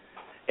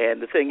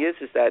 And the thing is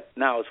that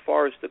now, as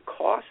far as the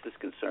cost is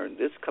concerned,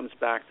 this comes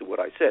back to what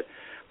I said.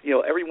 You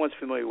know, everyone's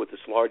familiar with this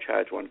Large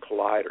Hadron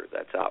Collider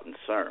that's out in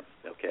CERN,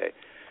 okay?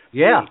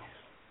 Yeah.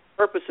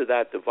 The purpose of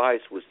that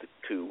device was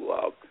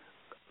to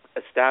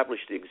establish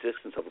the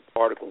existence of a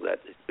particle that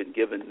has been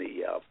given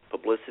the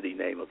publicity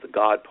name of the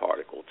God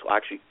particle. So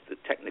actually,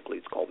 technically,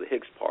 it's called the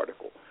Higgs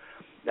particle.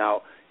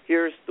 Now,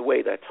 here's the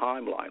way that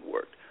timeline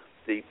worked.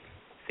 The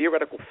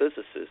theoretical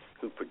physicists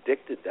who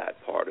predicted that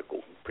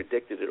particle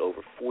predicted it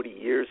over 40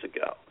 years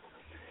ago.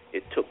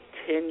 It took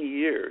 10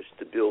 years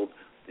to build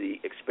the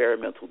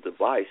experimental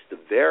device to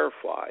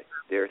verify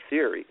their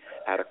theory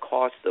at a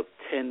cost of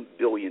 $10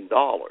 billion.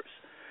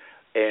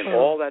 And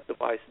all that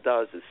device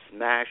does is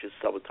smashes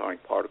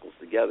subatomic particles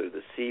together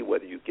to see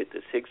whether you get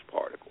this Higgs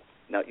particle.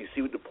 Now, you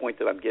see the point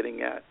that I'm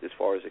getting at as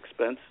far as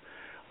expense?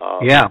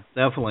 Yeah,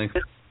 definitely.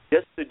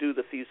 Just to do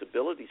the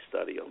feasibility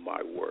study of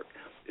my work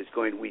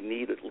we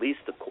need at least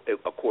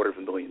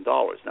 $250,000.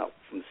 Now,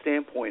 from the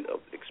standpoint of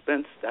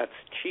expense, that's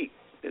cheap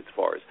as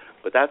far as,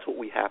 but that's what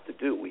we have to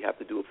do. We have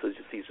to do a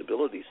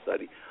feasibility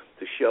study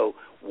to show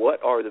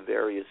what are the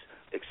various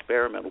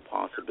experimental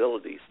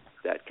possibilities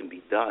that can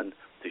be done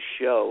to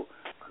show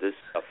this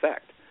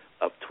effect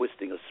of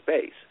twisting of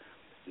space.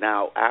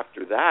 Now,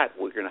 after that,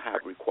 we're going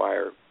to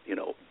require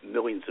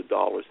millions of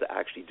dollars to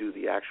actually do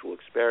the actual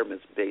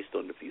experiments based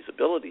on the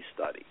feasibility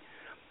study.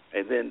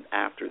 And then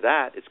after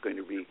that, it's going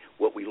to be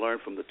what we learn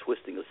from the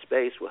twisting of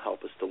space will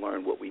help us to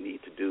learn what we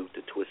need to do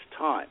to twist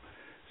time.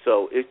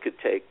 So it could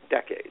take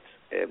decades,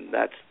 and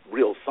that's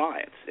real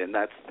science. And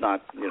that's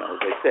not,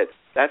 as I said,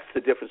 that's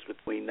the difference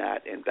between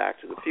that and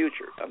Back to the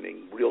Future. I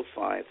mean, real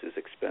science is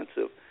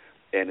expensive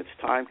and it's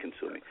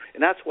time-consuming,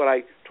 and that's what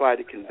I try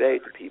to convey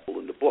to people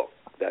in the book.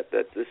 That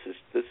this is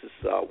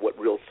what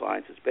real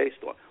science is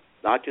based on.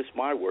 Not just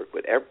my work,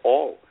 but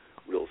all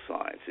real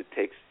science. It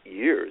takes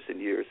years and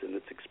years, and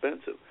it's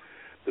expensive.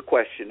 The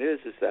question is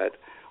that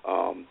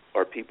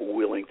are people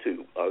willing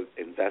to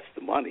invest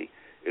the money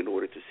in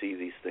order to see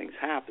these things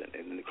happen?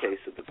 And in the case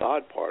of the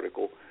God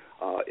particle,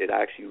 it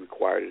actually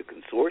required a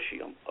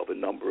consortium of a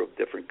number of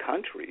different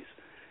countries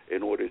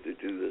in order to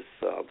do this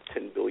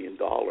 $10 billion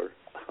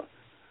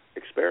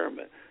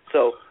experiment.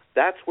 So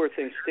that's where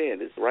things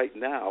stand. Is right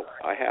now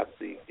I have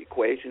the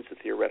equations, the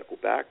theoretical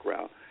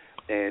background,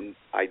 and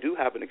I do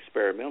have an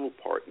experimental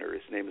partner.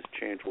 His name is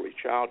Chandroy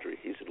Chowdhury.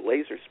 He's a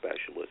laser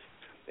specialist,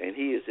 and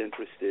he is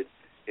interested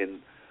in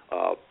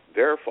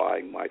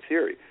verifying my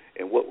theory.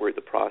 And what we're in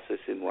the process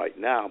in right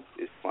now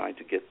is trying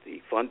to get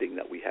the funding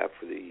that we have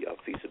for the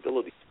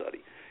feasibility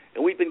study.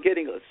 And we've been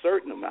getting a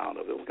certain amount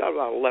of it. We've got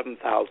about $11,000,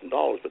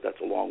 but that's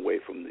a long way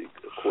from the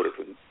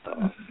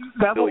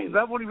that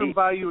won't even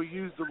buy you a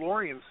used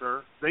DeLorean,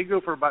 sir. They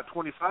go for about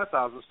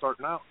 $25,000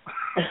 starting out.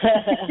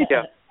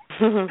 Yeah.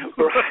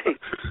 Right.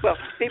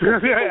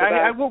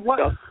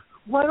 Well,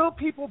 why don't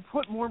people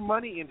put more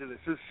money into this?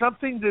 It's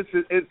something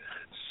that's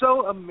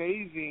so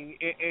amazing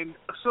and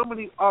so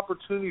many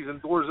opportunities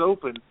and doors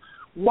open.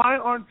 Why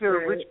aren't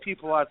there rich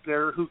people out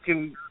there who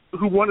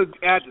want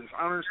to add this?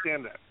 I don't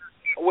understand that.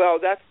 Well,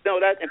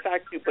 in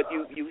fact,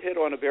 you hit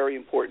on a very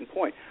important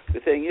point.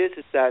 The thing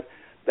is that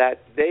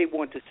they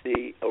want to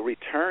see a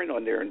return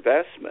on their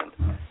investment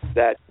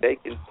that they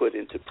can put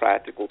into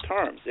practical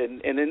terms.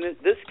 And in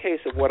this case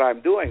of what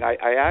I'm doing,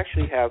 I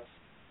actually have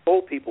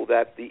told people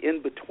that the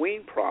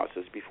in-between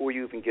process, before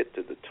you even get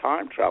to the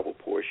time travel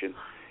portion,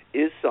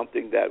 is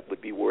something that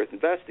would be worth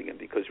investing in.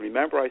 Because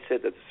remember I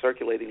said that the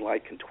circulating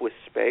light can twist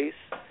space,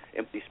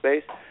 empty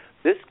space?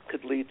 This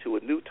could lead to a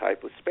new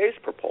type of space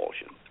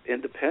propulsion,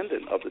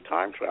 independent of the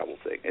time travel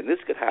thing. And this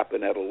could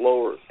happen at a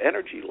lower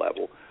energy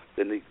level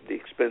than the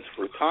expense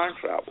for time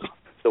travel.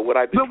 So what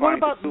I've been trying to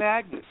do... But what about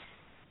magnets?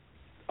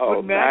 Oh,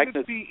 would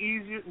magnets be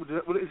easier?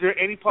 Is there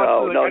any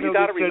possibility? No, you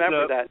got to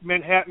remember that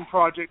Manhattan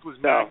Project was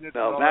magnets.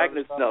 No,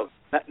 magnets. No,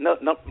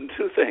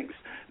 two things.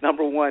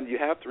 Number one, you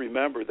have to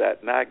remember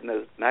that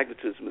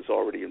magnetism is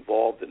already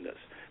involved in this,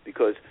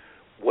 because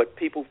what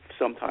people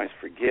sometimes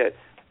forget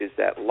is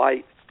that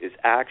light is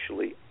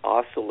actually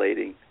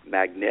oscillating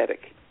magnetic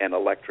and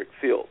electric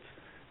fields.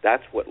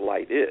 That's what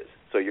light is.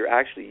 So you're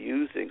actually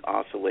using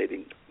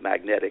oscillating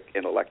magnetic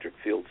and electric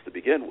fields to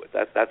begin with.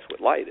 That's what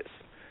light is.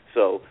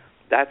 So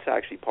that's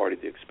actually part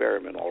of the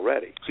experiment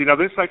already. See, now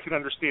this I can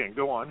understand.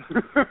 Go on.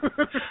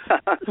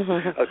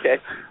 Okay.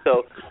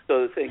 So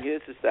the thing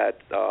is that,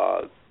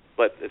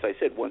 but as I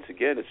said, once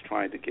again, it's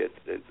trying to get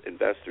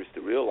investors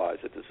to realize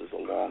that this is a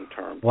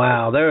long-term.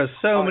 Wow, there are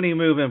so many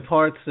moving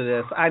parts to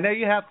this. I know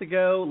you have to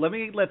go.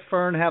 Let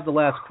Fern have the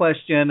last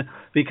question,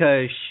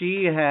 because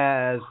she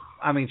has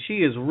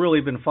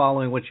really been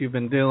following what you've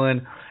been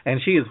doing,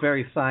 and she is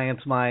very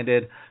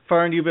science-minded.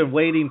 Fern, you've been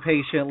waiting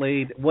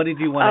patiently. What did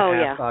you want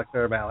to ask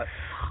Dr. Mallett?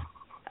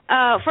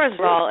 First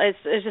of all,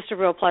 it's just a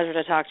real pleasure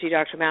to talk to you,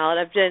 Dr.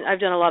 Mallett. I've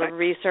done a lot of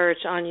research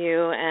on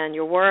you and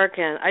your work,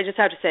 and I just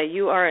have to say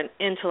you are an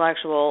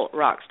intellectual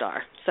rock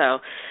star. So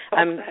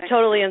I'm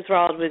totally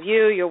enthralled with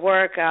you, your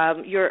work,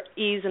 your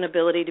ease and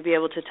ability to be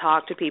able to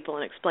talk to people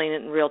and explain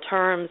it in real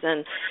terms,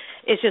 and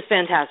it's just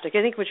fantastic.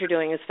 I think what you're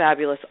doing is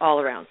fabulous all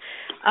around.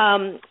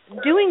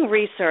 Doing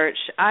research,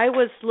 I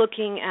was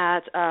looking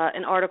at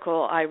an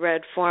article I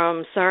read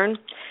from CERN,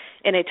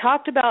 and they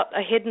talked about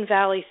a hidden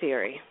valley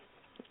theory.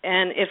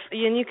 And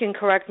you can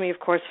correct me, of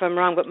course, if I'm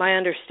wrong, but my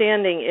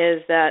understanding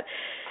is that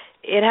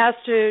it has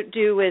to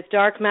do with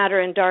dark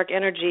matter and dark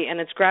energy and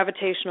its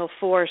gravitational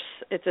force,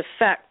 its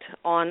effect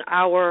on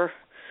our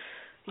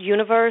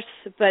universe,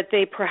 but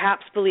they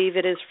perhaps believe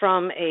it is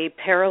from a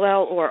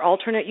parallel or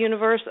alternate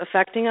universe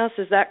affecting us.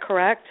 Is that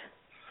correct?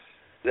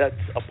 That's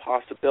a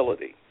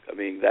possibility. I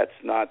mean, that's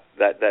not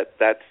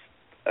that's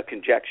a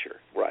conjecture,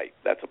 right?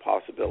 That's a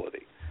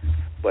possibility.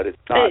 But it's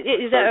not.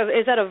 Is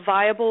that a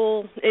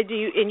viable?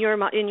 In your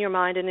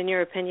mind and in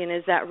your opinion,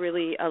 is that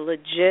really a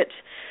legit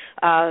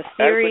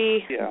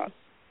theory? Yeah.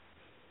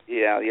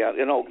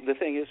 The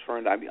thing is,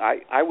 Fern, I mean,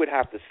 I would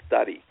have to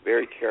study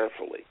very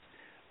carefully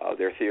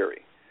their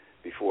theory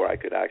before I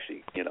could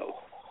actually,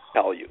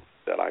 tell you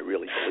that I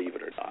really believe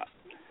it or not.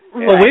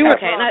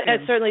 And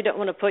I certainly don't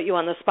want to put you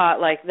on the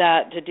spot like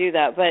that to do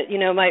that. But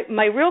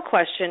my real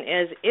question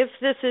is, if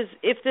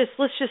this,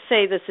 let's just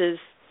say this is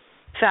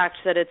fact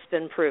that it's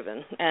been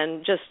proven.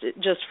 And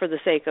just for the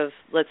sake of,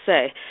 let's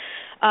say,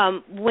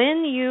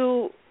 when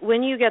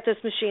you get this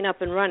machine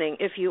up and running,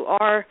 if you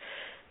are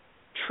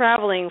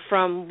traveling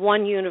from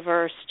one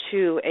universe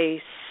to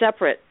a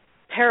separate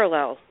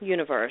parallel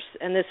universe,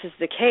 and this is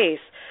the case,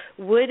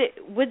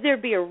 would there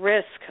be a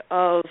risk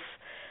of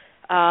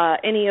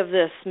any of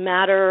this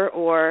matter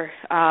or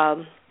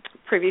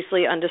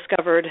previously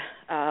undiscovered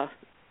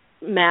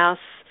mass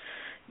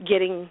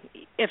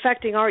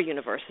affecting our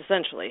universe,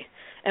 essentially?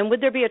 And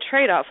would there be a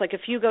trade-off? Like,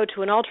 if you go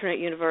to an alternate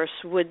universe,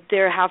 would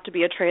there have to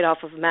be a trade-off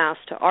of mass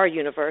to our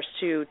universe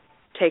to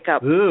take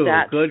up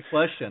that good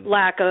question.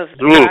 lack of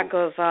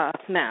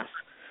mass?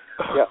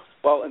 Yeah.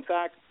 Well, in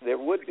fact, there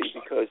would be,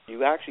 because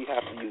you actually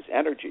have to use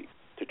energy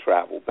to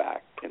travel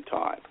back in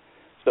time.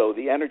 So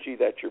the energy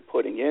that you're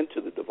putting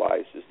into the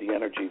device is the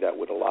energy that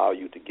would allow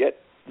you to get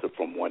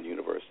from one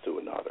universe to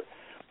another.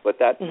 But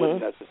that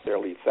wouldn't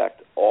necessarily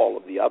affect all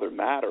of the other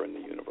matter in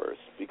the universe,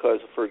 because,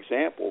 for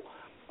example,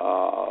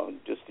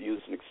 just to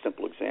use a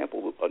simple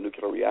example, a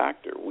nuclear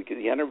reactor,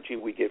 the energy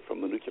we get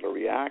from the nuclear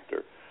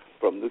reactor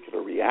from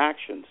nuclear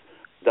reactions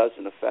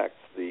doesn't affect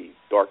the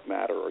dark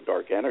matter or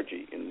dark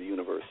energy in the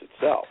universe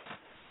itself.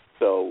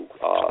 So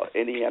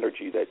any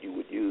energy that you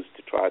would use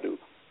to try to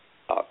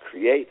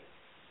create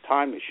a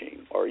time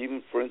machine, or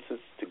even, for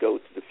instance, to go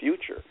to the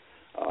future,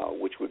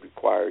 which would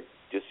require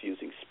just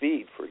using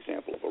speed, for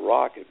example, of a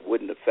rocket,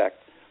 wouldn't affect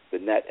the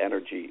net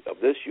energy of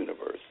this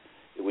universe.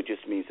 It would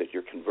just mean that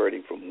you're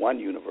converting from one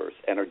universe,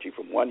 energy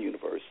from one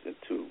universe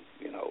into,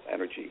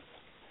 energy.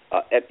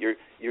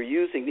 You're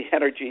using the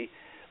energy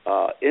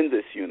in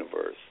this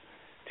universe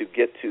to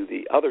get to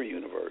the other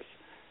universe.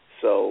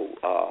 So,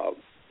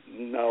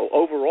 no,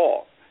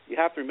 overall, you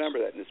have to remember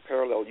that in this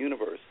parallel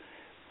universe,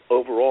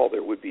 overall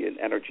there would be an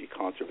energy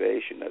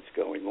conservation that's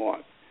going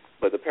on.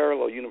 But the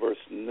parallel universe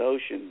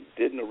notion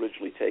didn't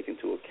originally take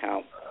into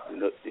account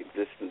the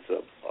existence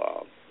of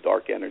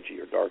dark energy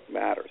or dark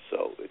matter,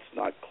 so it's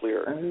not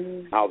clear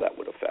how that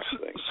would affect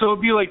things. So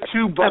it'd be like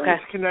two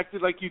buckets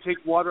connected, like you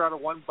take water out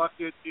of one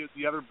bucket,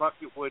 the other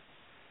bucket would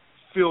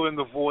fill in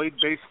the void,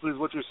 basically, is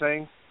what you're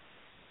saying?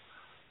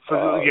 So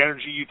the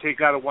energy you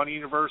take out of one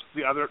universe,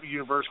 the other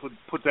universe would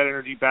put that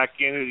energy back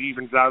in, and it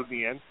evens out in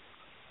the end?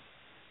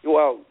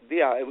 Well,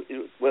 yeah,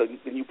 when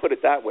you put it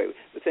that way,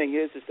 the thing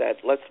is that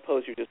let's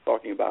suppose you're just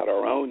talking about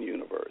our own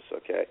universe,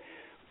 okay?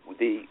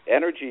 The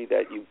energy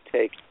that you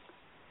take,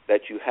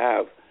 that you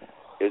have,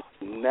 is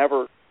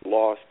never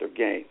lost or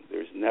gained.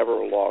 There's never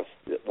a loss.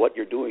 What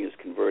you're doing is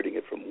converting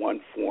it from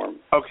one form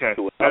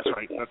to another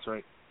form. That's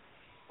right.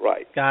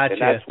 Right. Gotcha.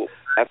 And that's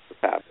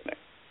what's happening.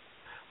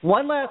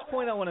 One last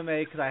point I want to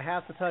make, because I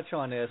have to touch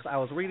on this. I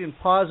was reading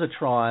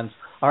positrons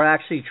are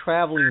actually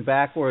traveling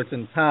backwards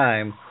in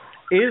time.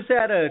 Is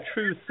that a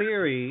true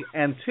theory?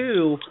 And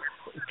two,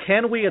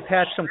 can we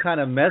attach some kind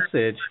of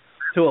message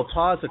to a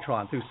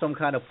positron through some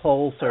kind of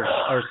pulse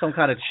or some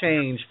kind of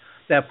change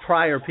that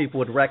prior people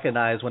would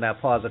recognize when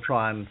that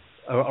positron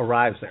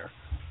arrives there?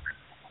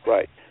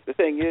 Right. The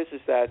thing is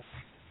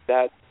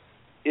that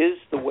is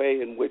the way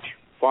in which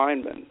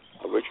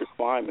Richard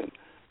Feynman,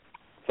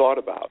 thought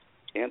about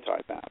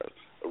antimatter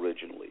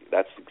originally.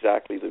 That's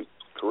exactly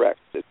correct.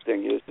 The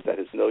thing is that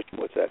his notion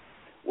was that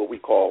what we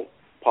call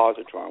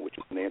positron, which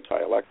is an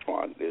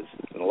anti-electron, is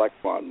an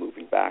electron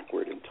moving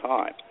backward in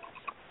time.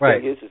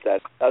 Right. The thing is that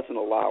it doesn't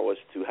allow us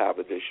to have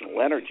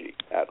additional energy,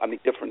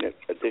 different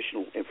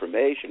additional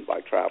information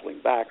by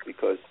traveling back,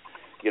 because,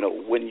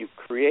 when you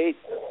create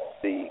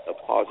the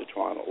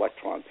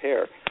positron-electron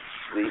pair,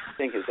 the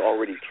thing has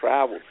already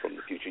traveled from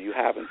the future. You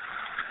haven't,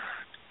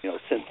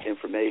 sent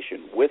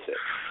information with it.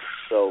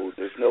 So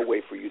there's no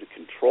way for you to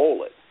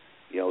control it.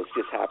 It's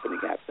just happening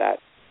at that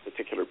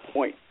particular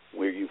point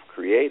where you've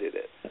created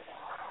it.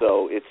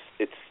 So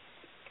it's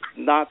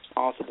not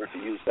possible to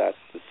use that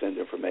to send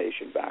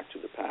information back to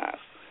the past.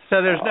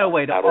 So there's no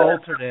way to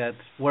alter it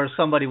where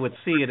somebody would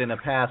see it in the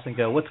past and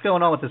go, what's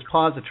going on with this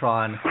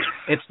positron?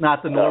 It's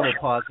not the normal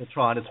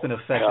positron. It's been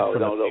affected.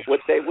 No.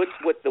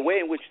 The way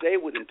in which they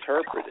would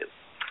interpret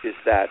it is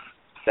that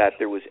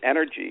there was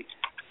energy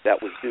that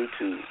was due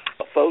to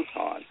a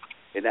photon,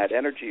 and that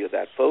energy of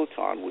that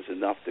photon was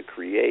enough to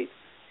create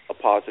a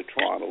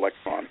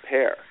positron-electron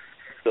pair.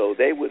 So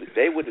they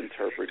would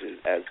interpret it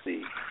as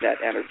the net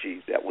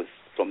energy that was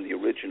from the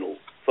original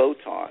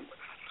photon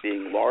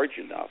being large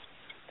enough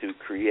to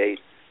create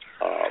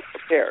a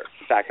pair.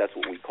 In fact, that's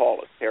what we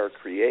call it, pair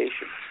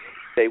creation.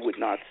 They would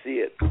not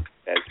see it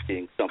as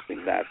being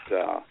something that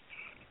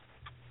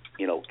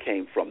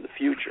came from the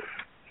future.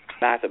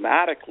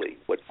 Mathematically,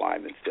 what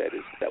Feynman said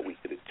is that we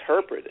could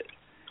interpret it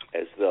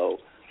as though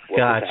what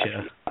was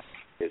happening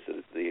is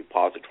that the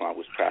positron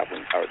was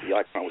traveling, or the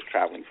electron was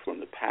traveling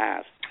from the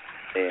past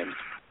and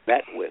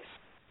met with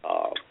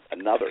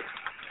another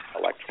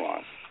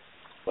electron.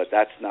 But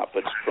that's not.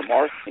 But from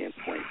our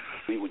standpoint,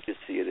 we would just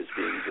see it as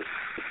being this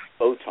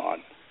photon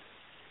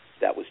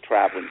that was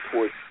traveling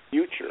towards the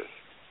future,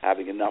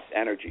 having enough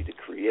energy to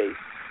create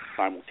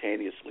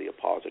simultaneously a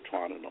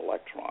positron and an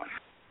electron.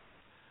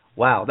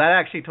 Wow, that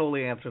actually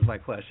totally answers my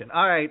question.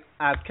 All right,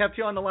 I've kept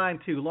you on the line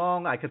too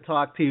long. I could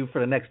talk to you for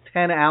the next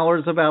 10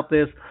 hours about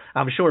this.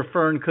 I'm sure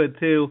Fern could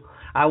too.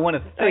 I want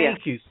to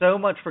thank you so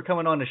much for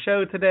coming on the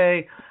show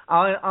today.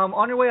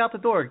 On your way out the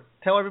door,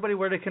 tell everybody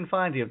where they can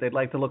find you if they'd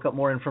like to look up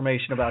more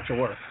information about your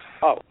work.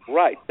 Oh,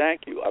 right.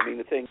 Thank you. I mean,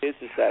 the thing is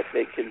that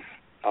they can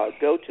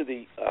go to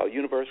the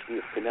University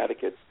of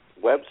Connecticut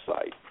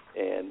website,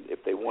 and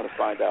if they want to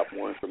find out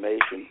more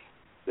information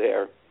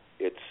there,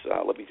 it's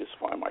let me just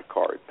find my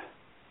card.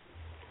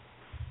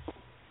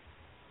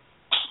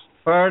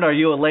 Fern, are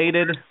you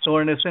elated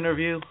during this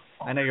interview?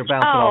 I know you're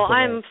bouncing off the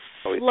I'm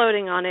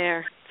floating on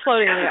air.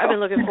 I've been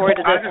looking forward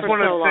to this for so long.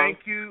 I just want to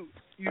thank you.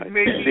 You've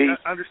made me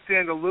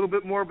understand a little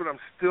bit more, but I'm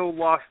still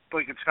lost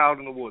like a child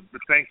in the woods.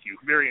 But thank you.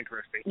 Very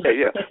interesting.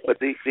 Yeah. But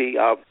the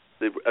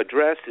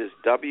address is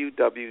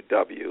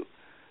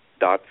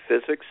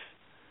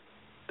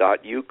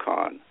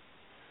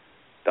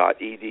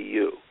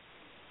www.physics.uconn.edu.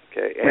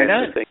 Okay,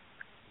 and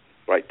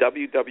right,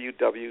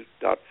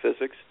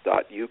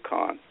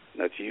 www.physics.uconn.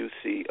 That's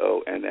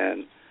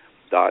UCONN.edu.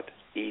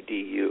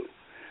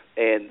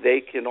 And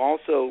they can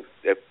also,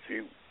 if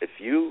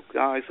you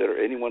guys or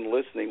anyone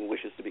listening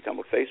wishes to become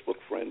a Facebook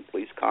friend,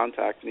 please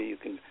contact me. You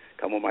can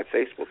come on my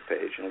Facebook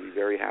page, and I'll be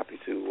very happy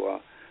to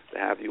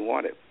have you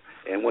on it.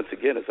 And once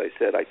again, as I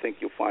said, I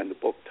think you'll find the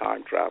book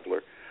Time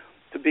Traveler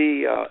to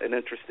be an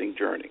interesting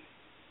journey.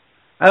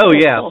 Oh,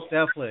 yeah,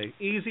 definitely.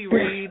 Easy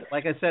read.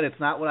 Like I said, it's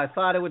not what I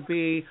thought it would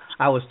be.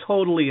 I was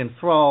totally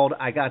enthralled.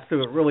 I got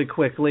through it really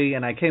quickly,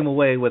 and I came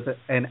away with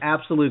an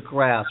absolute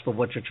grasp of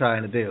what you're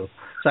trying to do.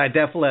 So I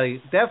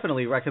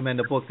definitely recommend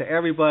the book to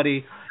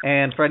everybody.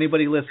 And for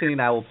anybody listening,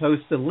 I will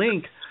post the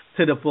link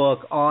to the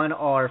book on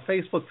our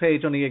Facebook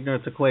page on the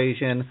Ignorance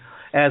Equation,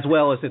 as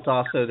well as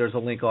there's a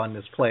link on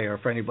this player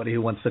for anybody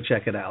who wants to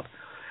check it out.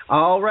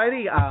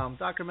 Alrighty,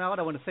 Dr. Mallet,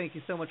 I want to thank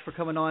you so much for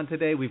coming on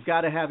today. We've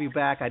got to have you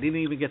back. I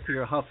didn't even get to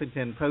your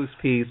Huffington Post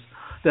piece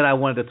that I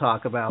wanted to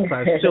talk about, so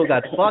I've still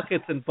got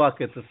buckets and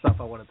buckets of stuff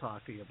I want to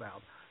talk to you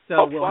about.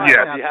 So you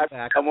have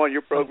to come on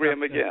your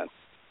program again.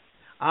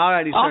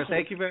 Alrighty, awesome. Sir.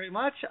 Thank you very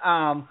much.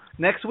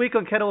 Next week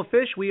on Kettle of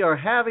Fish, we are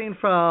having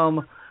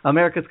from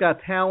America's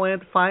Got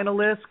Talent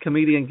finalist,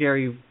 comedian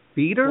Gary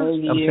Veeder.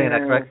 I'm saying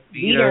that correct?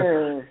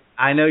 Veeder.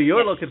 I know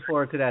you're looking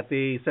forward to that,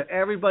 Dee. So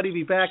everybody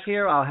be back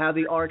here. I'll have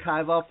the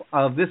archive up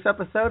of this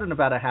episode in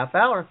about a half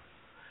hour.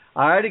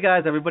 All righty,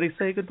 guys. Everybody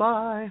say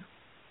goodbye.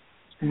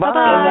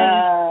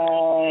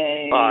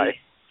 Bye.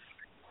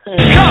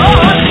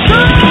 Bye.